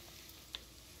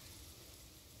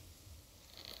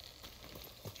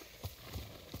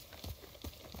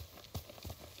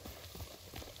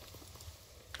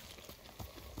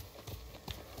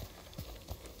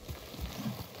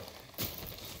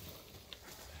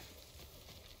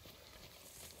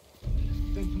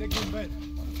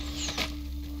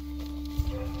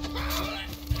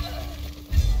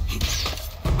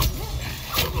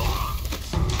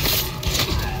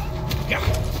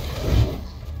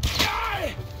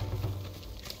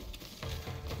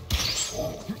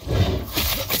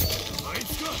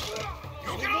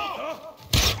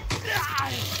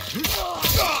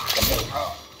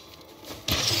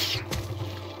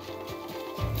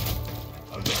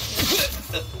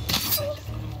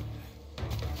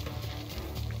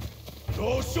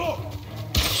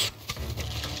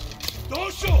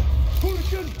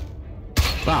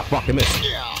 Ah, fuck, I missed.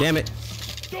 Damn it.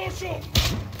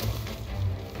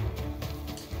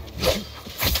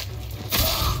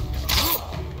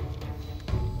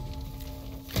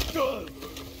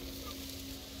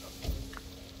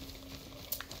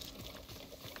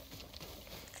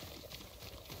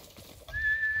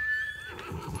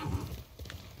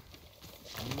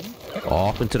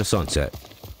 Off into the sunset.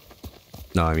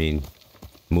 No, I mean,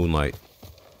 moonlight.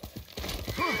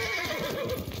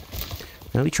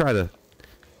 Now let me try the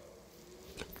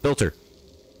filter.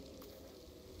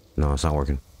 No, it's not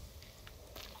working.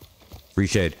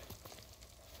 Reshade.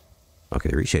 Okay,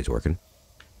 the reshade's working.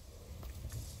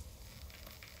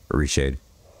 Reshade.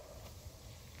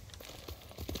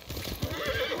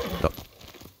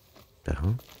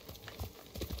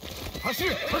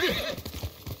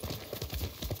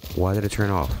 Why did it turn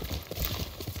off?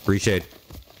 Reshade.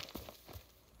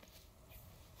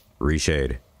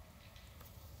 Reshade.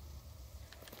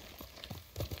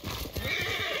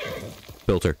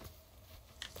 Filter.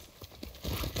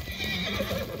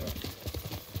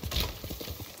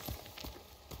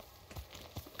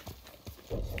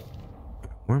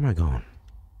 Where am I going?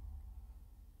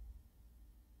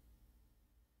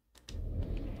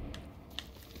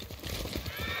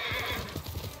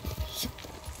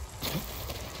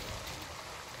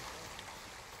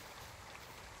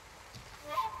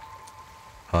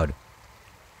 HUD.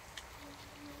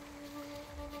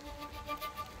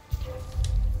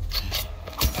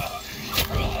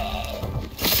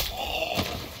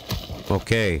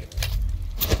 Okay.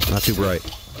 Not too bright.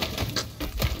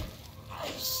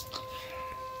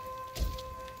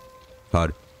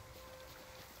 HUD.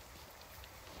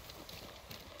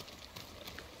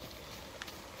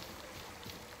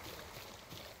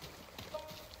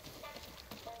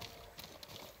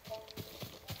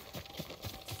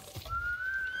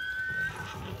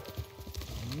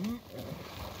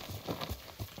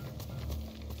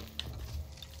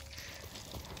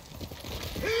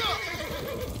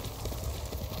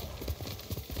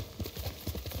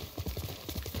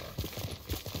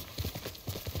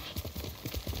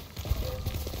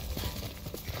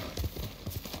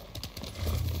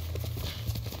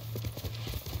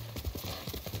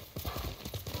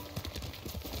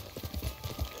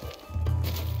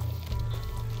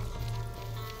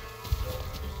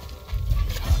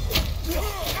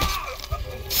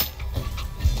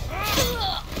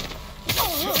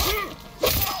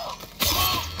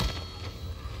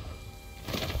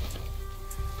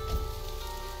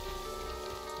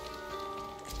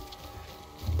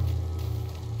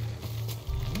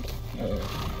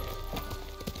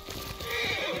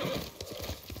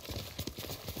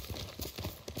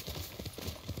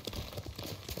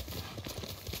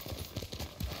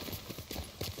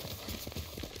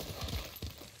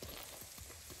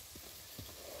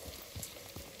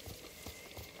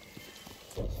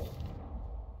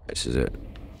 This is it.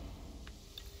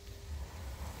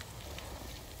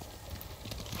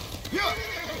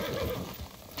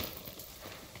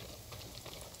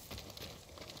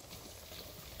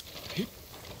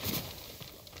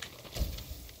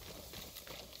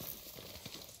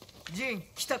 Jin,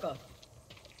 来たか?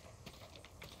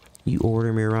 You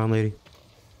order me around, lady?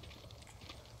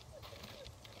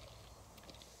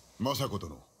 政子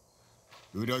殿、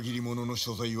裏切り者の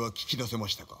所在は聞き出せま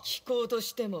したか？聞こうと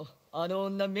してもあの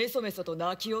女メソメソと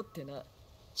泣きよってな。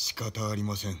仕方あり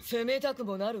ません。責めたく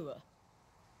もなるわ。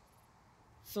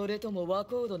それとも和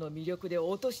コードの魅力で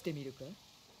落としてみるか？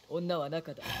女は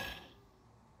中だ。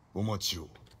お待ちを。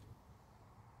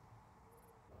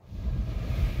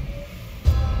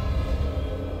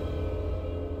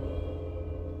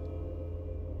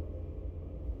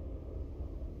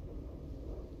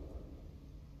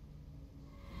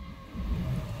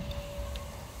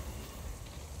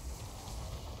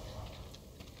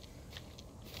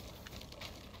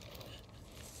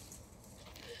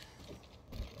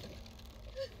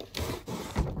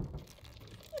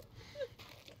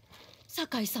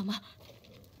酒井様。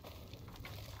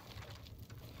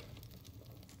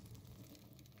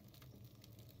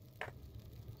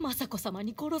政子様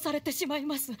に殺されてしまい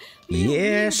ます。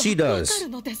Yeah, she does.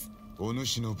 お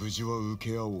主の無事は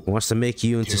受け合おう。Wants to make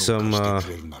you into some,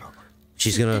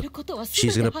 she's gonna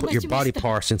put your body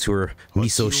parts into her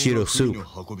miso shiro soup.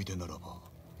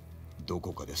 ど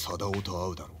こかで貞夫と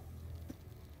会うだろ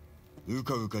う。う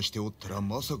かうかしておったら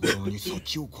政子殿に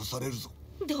先を越されるぞ。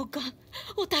どうか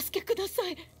お助けくださ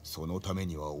い。そのため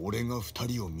には俺が二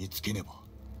人を見つけねば。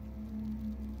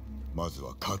まず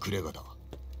は隠れ家だ。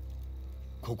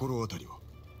心当たりは？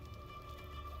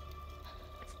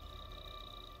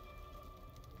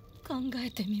考え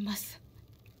てみます。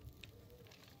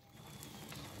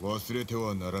忘れて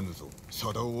はならぬぞ。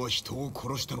貞夫は人を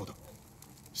殺したのだ。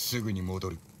すぐに戻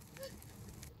る。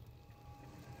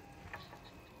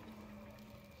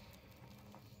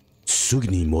すぐ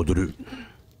に戻る。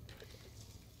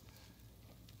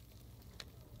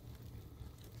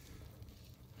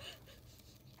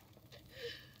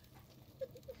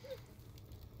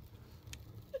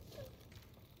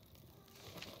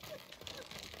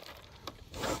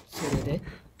それで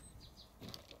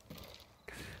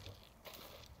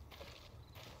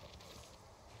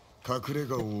隠れ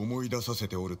家を思い出させ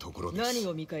ておるところです。何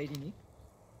を見返りに？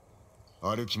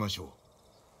歩きましょう。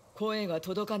声が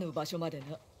届かぬ場所まで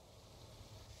な。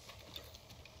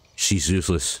She's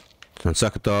useless. On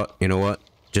second thought, you know what?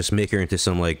 Just make her into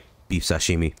some, like, beef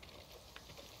sashimi.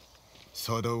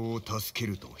 サダオを助け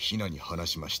るとヒナに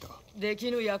話しました。で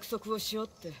きぬ約束をしようっ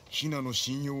て。ヒナの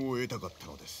信用を得たかった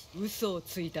のです。嘘を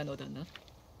ついたのだな。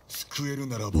救える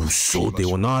ならば嘘で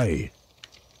はない。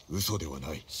嘘では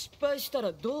ない。失敗した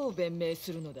らどう弁明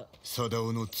するのだ。サダ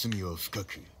オの罪は深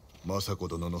く、政子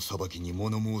殿の裁きに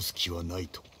物申す気はない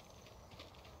と。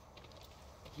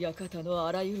館の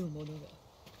あらゆるものが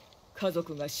家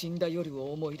族が死んだ夜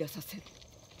を思い出させる。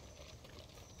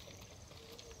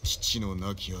父の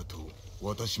亡き後、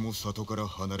私も里から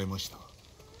離れました。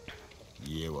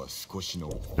家は少しの。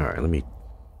Alright, let me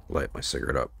light my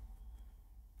cigarette up.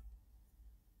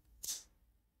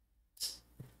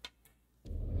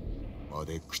 ま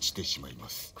で朽ちてしまいま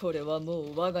す。これはも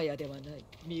う我が家ではない。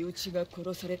身内が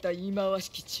殺された忌まわ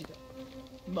しき地だ。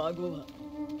孫は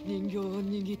人形を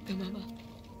握ったまま。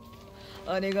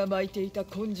姉が巻いていた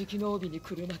金色の帯に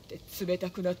くるまって冷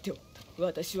たくなっておった。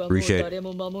私はもう誰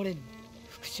も守れん。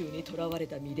復讐に囚われ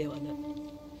た身ではな。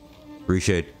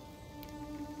Reshade.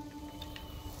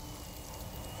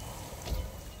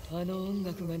 あの音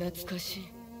楽が懐かし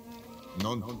い。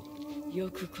なんよ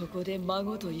くここで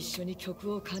孫と一緒に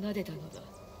曲を奏でたの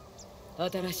だ。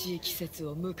新しい季節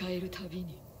を迎えるたび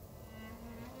に。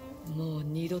もう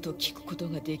二度と聞くこと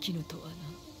ができぬとはな。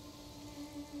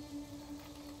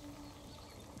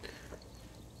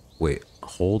Wait,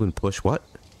 hold and push what?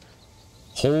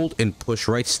 Hold and push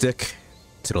right stick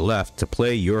to the left to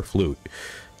play your flute.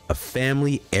 A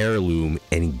family heirloom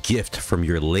and gift from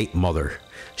your late mother.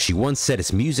 She once said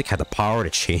its music had the power to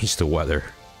change the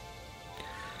weather.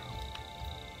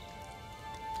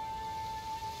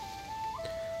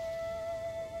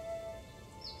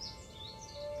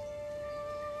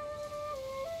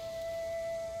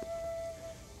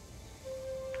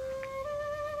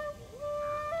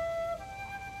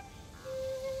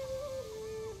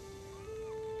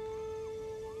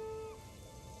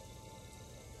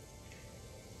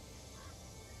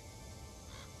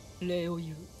礼を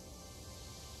言う。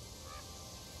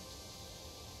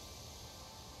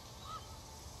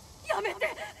やめて、来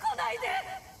ないで。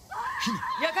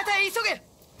館へ急げ。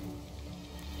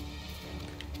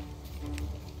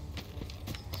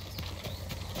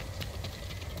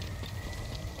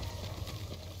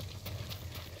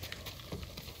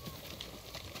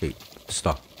Hey,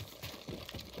 stop.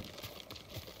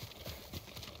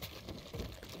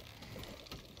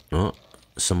 Oh,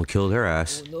 someone killed her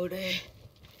ass.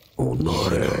 おの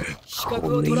れ、こ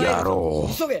の野郎。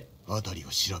辺りを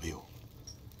調べよ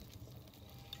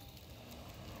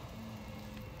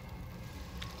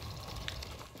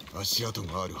う。足跡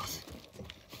があるはず。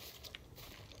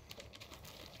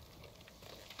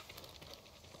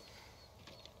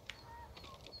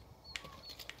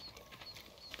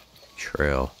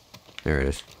Trail. There it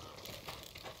is.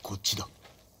 こっちだ。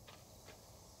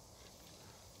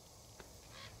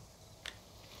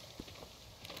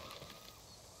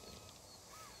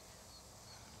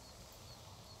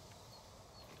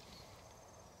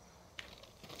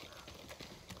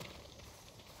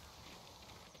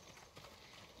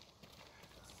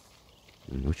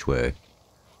Which way?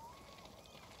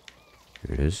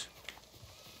 Here it is.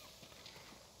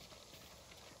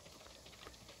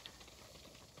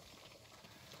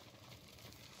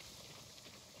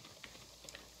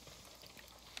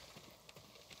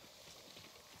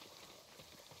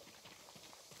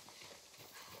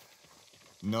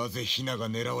 Naze Hinaが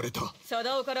狙われた。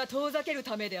貞夫から遠ざける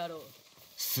ためであろう。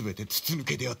すべて筒抜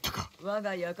けであったか。我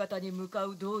が館に向か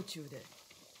う道中で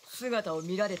姿を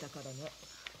見られたからな。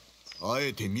あ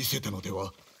えて見せたので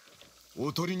は。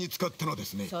おとりに使ったので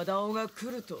すね。貞夫が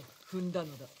来ると踏んだ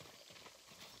のだ。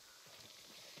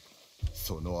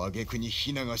その挙句に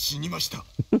ヒナが死にました。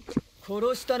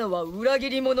殺したのは裏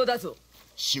切り者だぞ。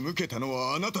仕向けたの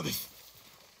はあなたです。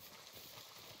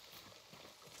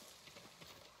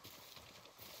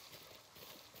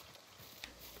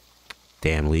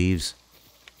Damn leaves.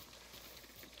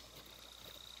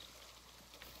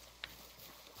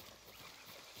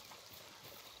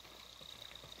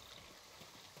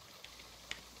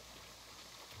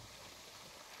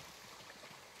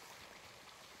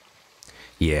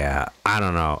 Yeah, I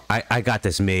don't know. I got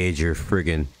this major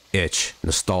friggin' itch,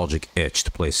 nostalgic itch to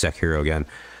play Sekiro again.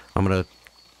 I'm gonna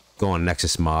go on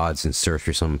Nexus Mods and search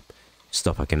for some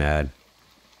stuff I can add.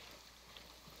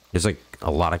 There's like a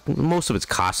lot of, most of it's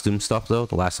costume stuff though,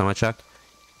 the last time I checked.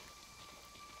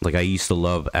 Like I used to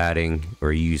love adding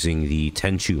or using the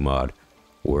Tenchu mod,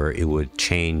 where it would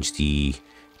change the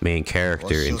main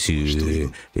character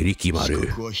into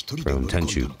Rikimaru from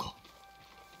Tenchu.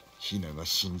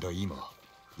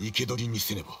 As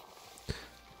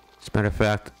a matter of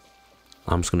fact,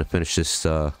 I'm just gonna finish this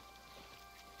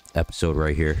episode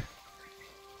right here.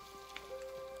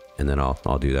 and then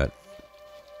I'll do that.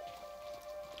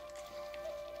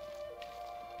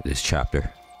 This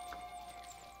chapter.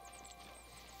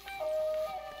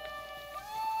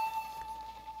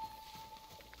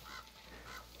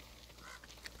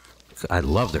 I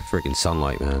love the freaking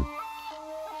sunlight, man.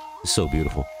 It's so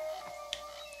beautiful.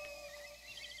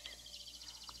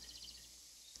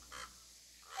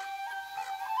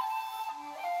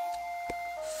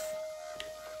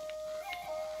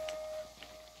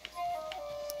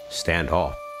 Stand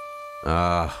off.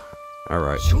 All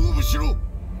right.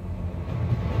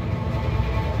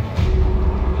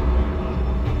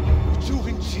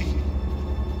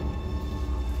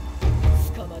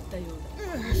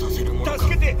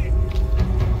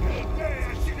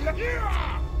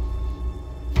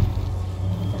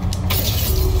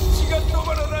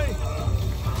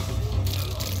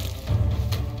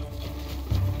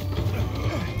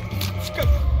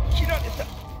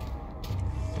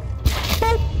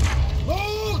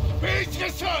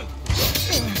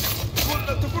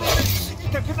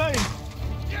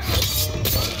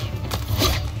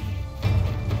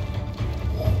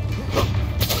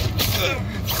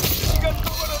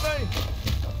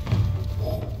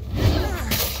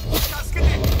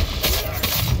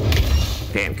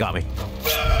 Damn, got me.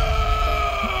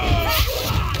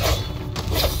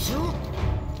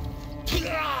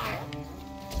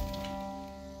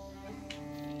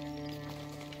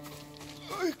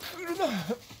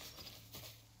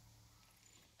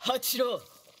 Hachiro,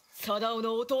 Sadao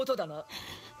の弟だな。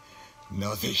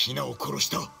なぜヒナを殺し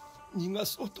た？逃が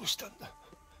そうとしたんだ。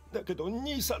だけど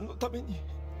兄さんのために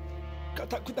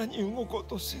固くなに動こう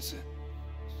とせず、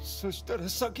そしたら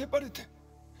叫ばれて、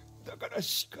だから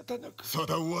仕方なく。サ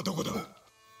ダオはどこだ？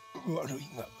悪い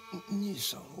が兄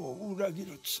さんを裏切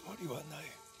るつもりはない。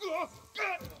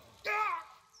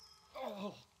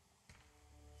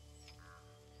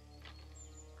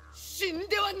死ん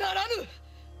ではならぬ。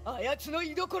あやつの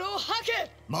居所を吐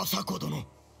け。政子殿。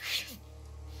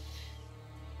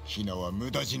ヒナは無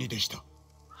駄死にでした。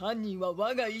犯人は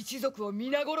我が一族を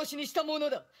皆殺しにしたもの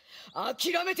だ。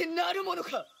諦めてなるもの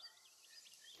か。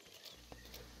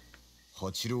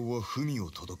八郎は文を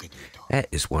届けていた。That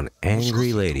is one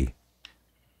angry lady.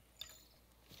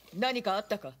 何かあっ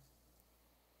たか。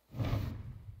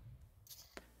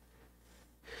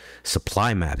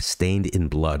Supply map stained in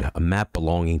blood. A map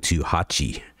belonging to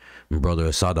Hachi, brother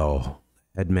Sadao,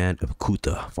 headman of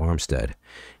Kuta farmstead.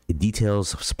 It details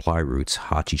supply routes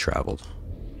Hachi traveled.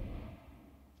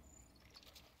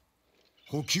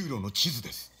 補給路の地図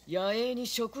です。野営に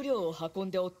食料を運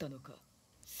んでおったのか。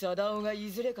サダオがい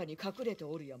ずれかに隠れて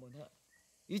おるやもな。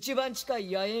一番近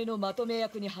い野営のまとめ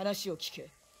役に話を聞け。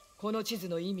この地図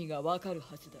の意味がわかる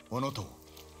はずだ。あなたは？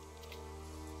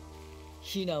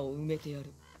ヒナを埋めてや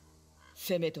る。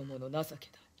せめともの情け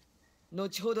だ。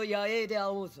後ほど野営で会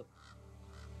おうぞ。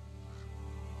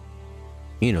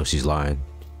You know she's lying.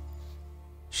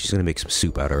 She's gonna make some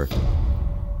soup out of her.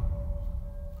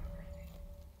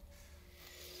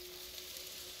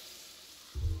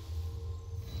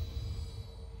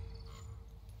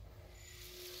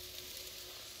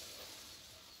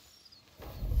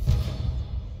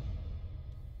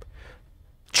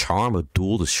 Charm of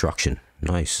dual destruction.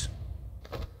 Nice.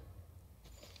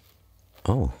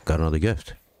 Oh, got another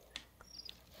gift.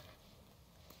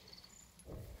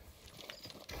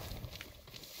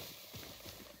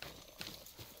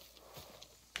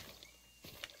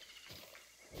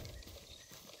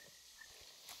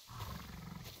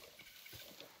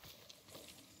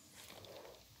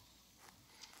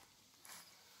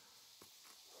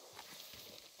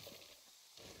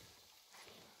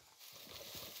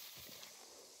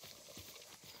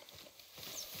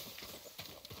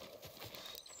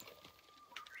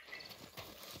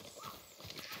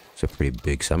 It's a pretty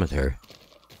big cemetery.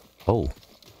 Oh,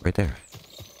 right there.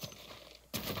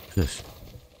 What's this?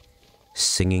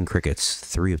 Singing crickets,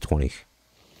 3 of 20.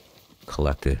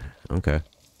 Collected. Okay.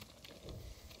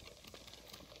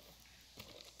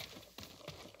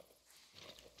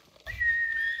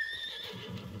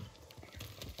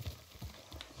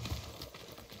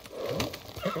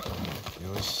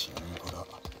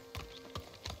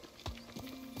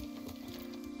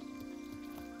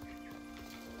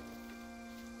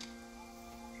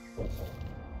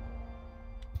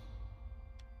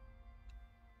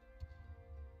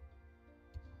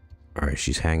 Alright,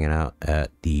 she's hanging out at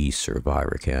the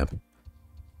survivor camp.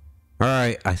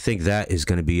 Alright, I think that is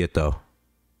going to be it though.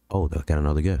 Oh, they got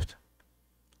another gift.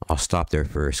 I'll stop there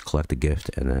first, collect the gift,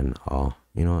 and then I'll...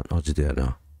 You know what? I'll just do that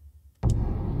now.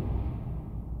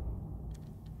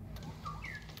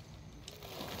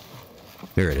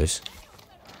 There it is.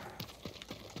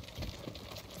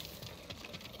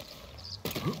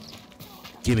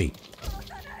 Gimme.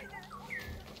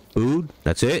 Food?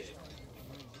 That's it?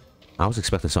 I was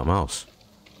expecting something else.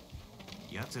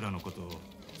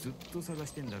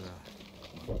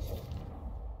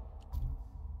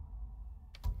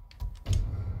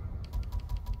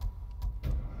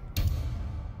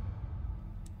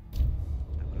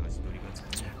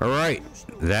 Alright,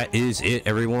 that is it,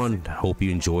 everyone. Hope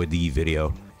you enjoyed the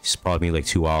video. It's probably like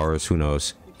 2 hours, who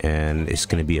knows. And it's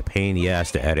going to be a pain in the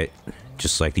ass to edit,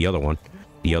 just like the other one.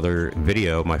 The other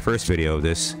video, my first video of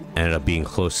this, ended up being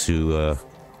close to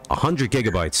 100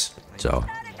 gigabytes. So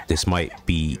this might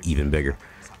be even bigger.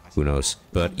 Who knows?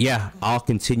 But yeah, I'll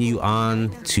continue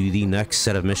on to the next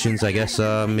set of missions, I guess,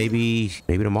 maybe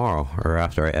tomorrow or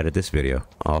after I edit this video.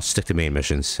 I'll stick to main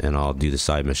missions and I'll do the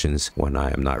side missions when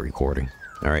I am not recording.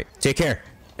 All right, take care,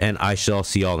 and I shall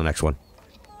see you all in the next one.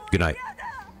 Good night.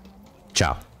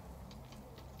 Ciao.